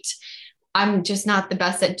right. I'm just not the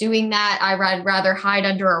best at doing that. I'd rather hide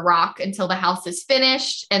under a rock until the house is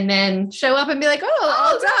finished and then show up and be like,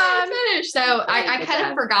 all done. Finished. So I kind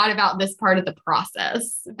of forgot about this part of the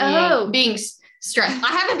process. Being stressed. I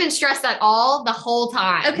haven't been stressed at all the whole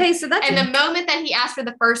time. Okay. So that's, and the moment that he asked for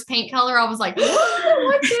the first paint color, I was like,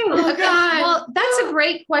 oh God. Well, that's a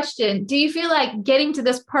great question. Do you feel like getting to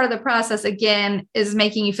this part of the process again is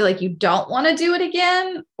making you feel like you don't want to do it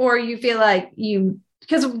again? Or you feel like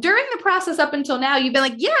because during the process up until now, you've been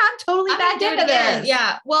like, yeah, I'm totally back into this.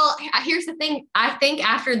 Yeah. Well, here's the thing. I think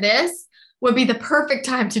after this would be the perfect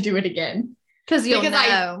time to do it again. Because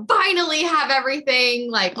I finally have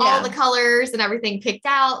everything, all the colors and everything picked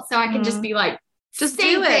out. So I can just be like, just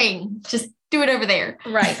same thing. Just do it over there.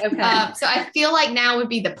 Right. Okay. So I feel like now would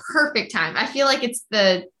be the perfect time. I feel like it's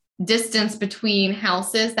the distance between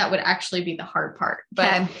houses that would actually be the hard part.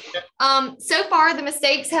 But so far the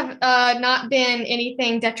mistakes have not been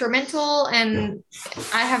anything detrimental, and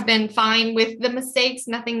I have been fine with the mistakes.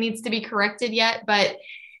 Nothing needs to be corrected yet, but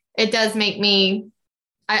it does make me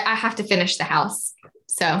I have to finish the house.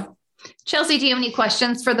 So Chelsea, do you have any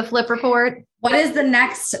questions for the flip report? What is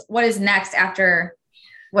next after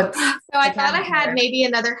What's So I thought I had maybe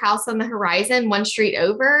another house on the horizon, one street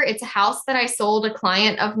over. It's a house that I sold a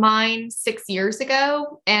client of mine 6 years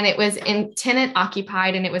ago, and it was in tenant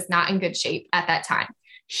occupied, and it was not in good shape at that time.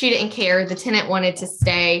 She didn't care. The tenant wanted to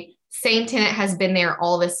stay. Same tenant has been there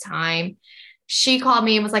all this time. She called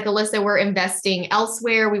me and was like, Alyssa, we're investing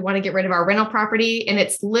elsewhere. We want to get rid of our rental property. And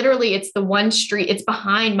it's the one street, it's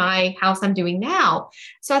behind my house I'm doing now.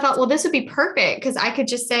 So I thought, well, this would be perfect because I could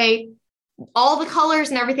just say all the colors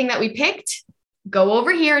and everything that we picked, go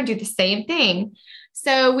over here and do the same thing.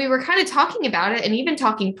 So we were kind of talking about it and even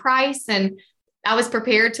talking price. And I was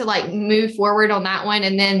prepared to like move forward on that one.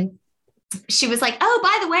 And then she was like, oh,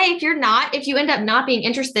 by the way, if you end up not being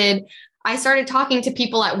interested, I started talking to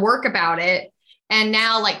people at work about it. And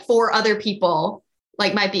now like 4 other people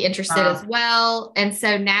like might be interested as well. And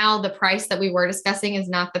so now the price that we were discussing is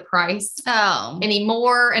not the price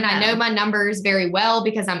anymore. And I know my numbers very well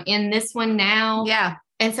because I'm in this one now. Yeah.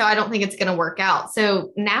 And so I don't think it's going to work out.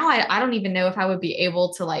 So now I don't even know if I would be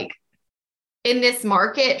able to like in this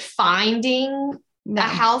market finding a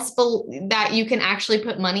house that you can actually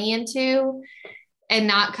put money into and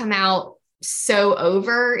not come out so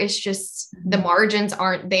over. It's just the margins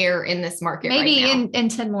aren't there in this market. Maybe right now. in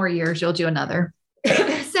 10 more years, you'll do another. So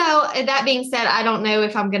that being said, I don't know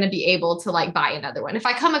if I'm going to be able to like buy another one. If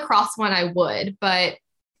I come across one, I would, but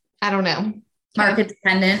I don't know. Market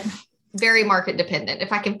dependent. Very market dependent.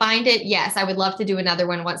 If I can find it, yes, I would love to do another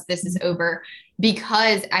one once this is over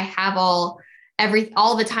because I have all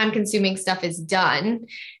the time consuming stuff is done.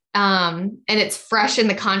 And it's fresh in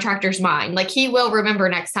the contractor's mind. Like he will remember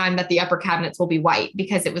next time that the upper cabinets will be white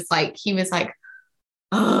because it was like, he was like,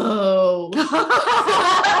 oh,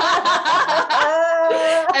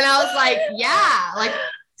 and I was like, yeah, like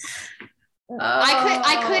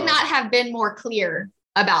I could not have been more clear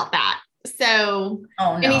about that. So,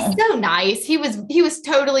 and he's so nice. He was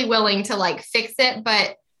totally willing to like fix it,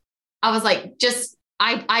 but I was like,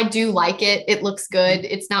 I do like it. It looks good.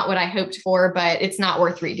 It's not what I hoped for, but it's not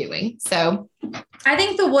worth redoing. So I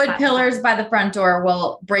think the wood pillars by the front door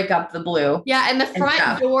will break up the blue. Yeah. And the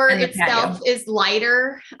front door itself is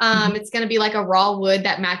lighter. It's going to be like a raw wood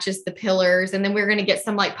that matches the pillars. And then we're going to get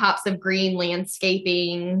some like pops of green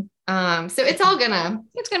landscaping. So it's going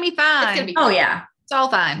to be fine. Oh yeah. It's all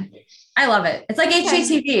fine. I love it. It's like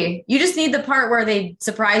HGTV. You just need the part where they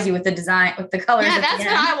surprise you with the design, with the colors. Yeah, that's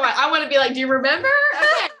what I want. I want to be like, do you remember?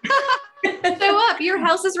 Okay. Show up. Your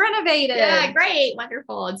house is renovated. Yeah, great.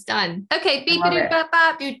 Wonderful. It's done. Okay. Beep, beep, bop,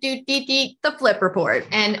 bop. The flip report.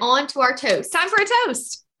 And on to our toast. Time for a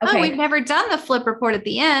toast. Okay. Oh, we've never done the flip report at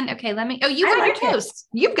the end. Okay. You have your toast.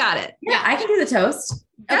 You've got it. Yeah, I can do the toast.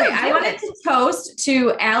 Okay. I wanted to toast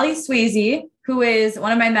to Allie Sweezy, who is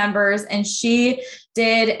one of my members, and she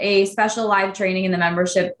did a special live training in the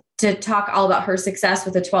membership to talk all about her success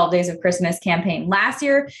with the 12 Days of Christmas campaign last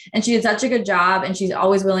year. And she did such a good job. And she's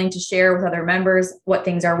always willing to share with other members what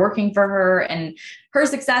things are working for her and her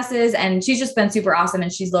successes. And she's just been super awesome.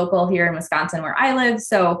 And she's local here in Wisconsin where I live.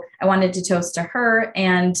 So I wanted to toast to her.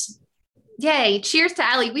 And yay. Cheers to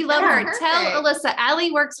Allie. We love her. Perfect. Tell Alyssa,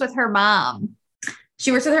 Allie works with her mom.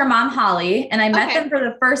 She works with her mom, Holly. And I met them for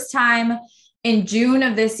the first time in June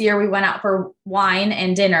of this year. We went out for wine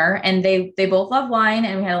and dinner, and they both love wine.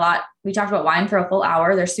 And we talked about wine for a full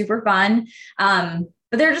hour. They're super fun. But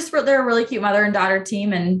they're a really cute mother and daughter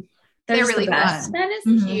team. And they're really the best. fun. That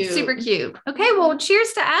is cute. Super cute. Okay. Well,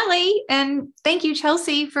 cheers to Allie. And thank you,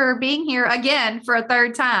 Chelsea, for being here again for a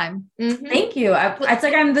third time. Mm-hmm. Thank you. It's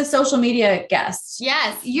like I'm the social media guest.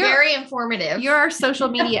 Yes. You're very informative. You're our social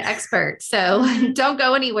media expert. So don't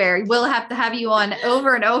go anywhere. We'll have to have you on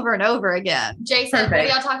over and over and over again. Jason, what are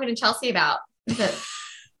y'all talking to Chelsea about? Is it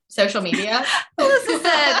social media? Alyssa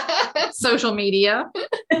said social media.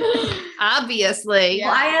 Obviously.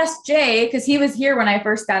 Yeah. Well, I asked Jay, because he was here when I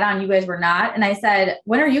first got on. You guys were not. And I said,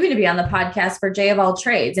 when are you going to be on the podcast for Jay of All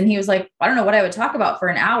Trades? And he was like, I don't know what I would talk about for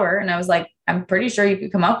an hour. And I was like, I'm pretty sure you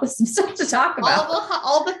could come up with some stuff to talk about.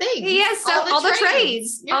 All the things. Yes. All the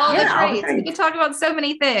trades. Yeah. All the Yeah, all the trades. trades. We can talk about so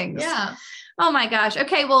many things. Yeah. Oh my gosh.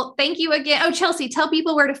 Okay. Well, thank you again. Oh, Chelsea, tell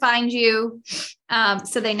people where to find you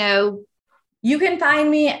so they know. You can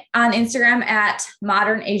find me on Instagram at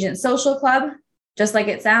Modern Agent Social Club, just like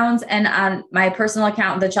it sounds. And on my personal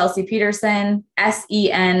account, the Chelsea Peterson,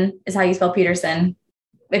 SEN is how you spell Peterson.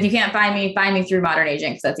 If you can't find me through Modern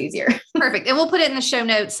Agent, because that's easier. Perfect. And we'll put it in the show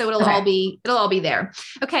notes. So it'll all be there.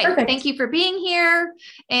 Okay. Perfect. Thank you for being here.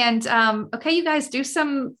 And okay, you guys do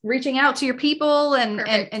some reaching out to your people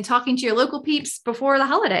and talking to your local peeps before the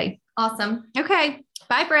holiday. Awesome. Okay.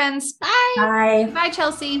 Bye, friends. Bye. Bye. Bye,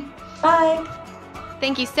 Chelsea. Bye.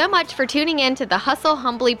 Thank you so much for tuning in to the Hustle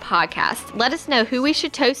Humbly podcast. Let us know who we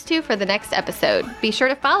should toast to for the next episode. Be sure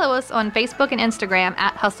to follow us on Facebook and Instagram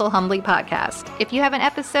at Hustle Humbly Podcast. If you have an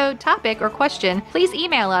episode, topic, or question, please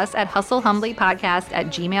email us at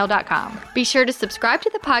hustlehumblypodcast@gmail.com. Be sure to subscribe to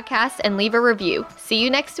the podcast and leave a review. See you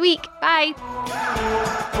next week. Bye.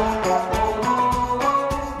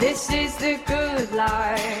 This is the good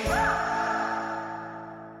life.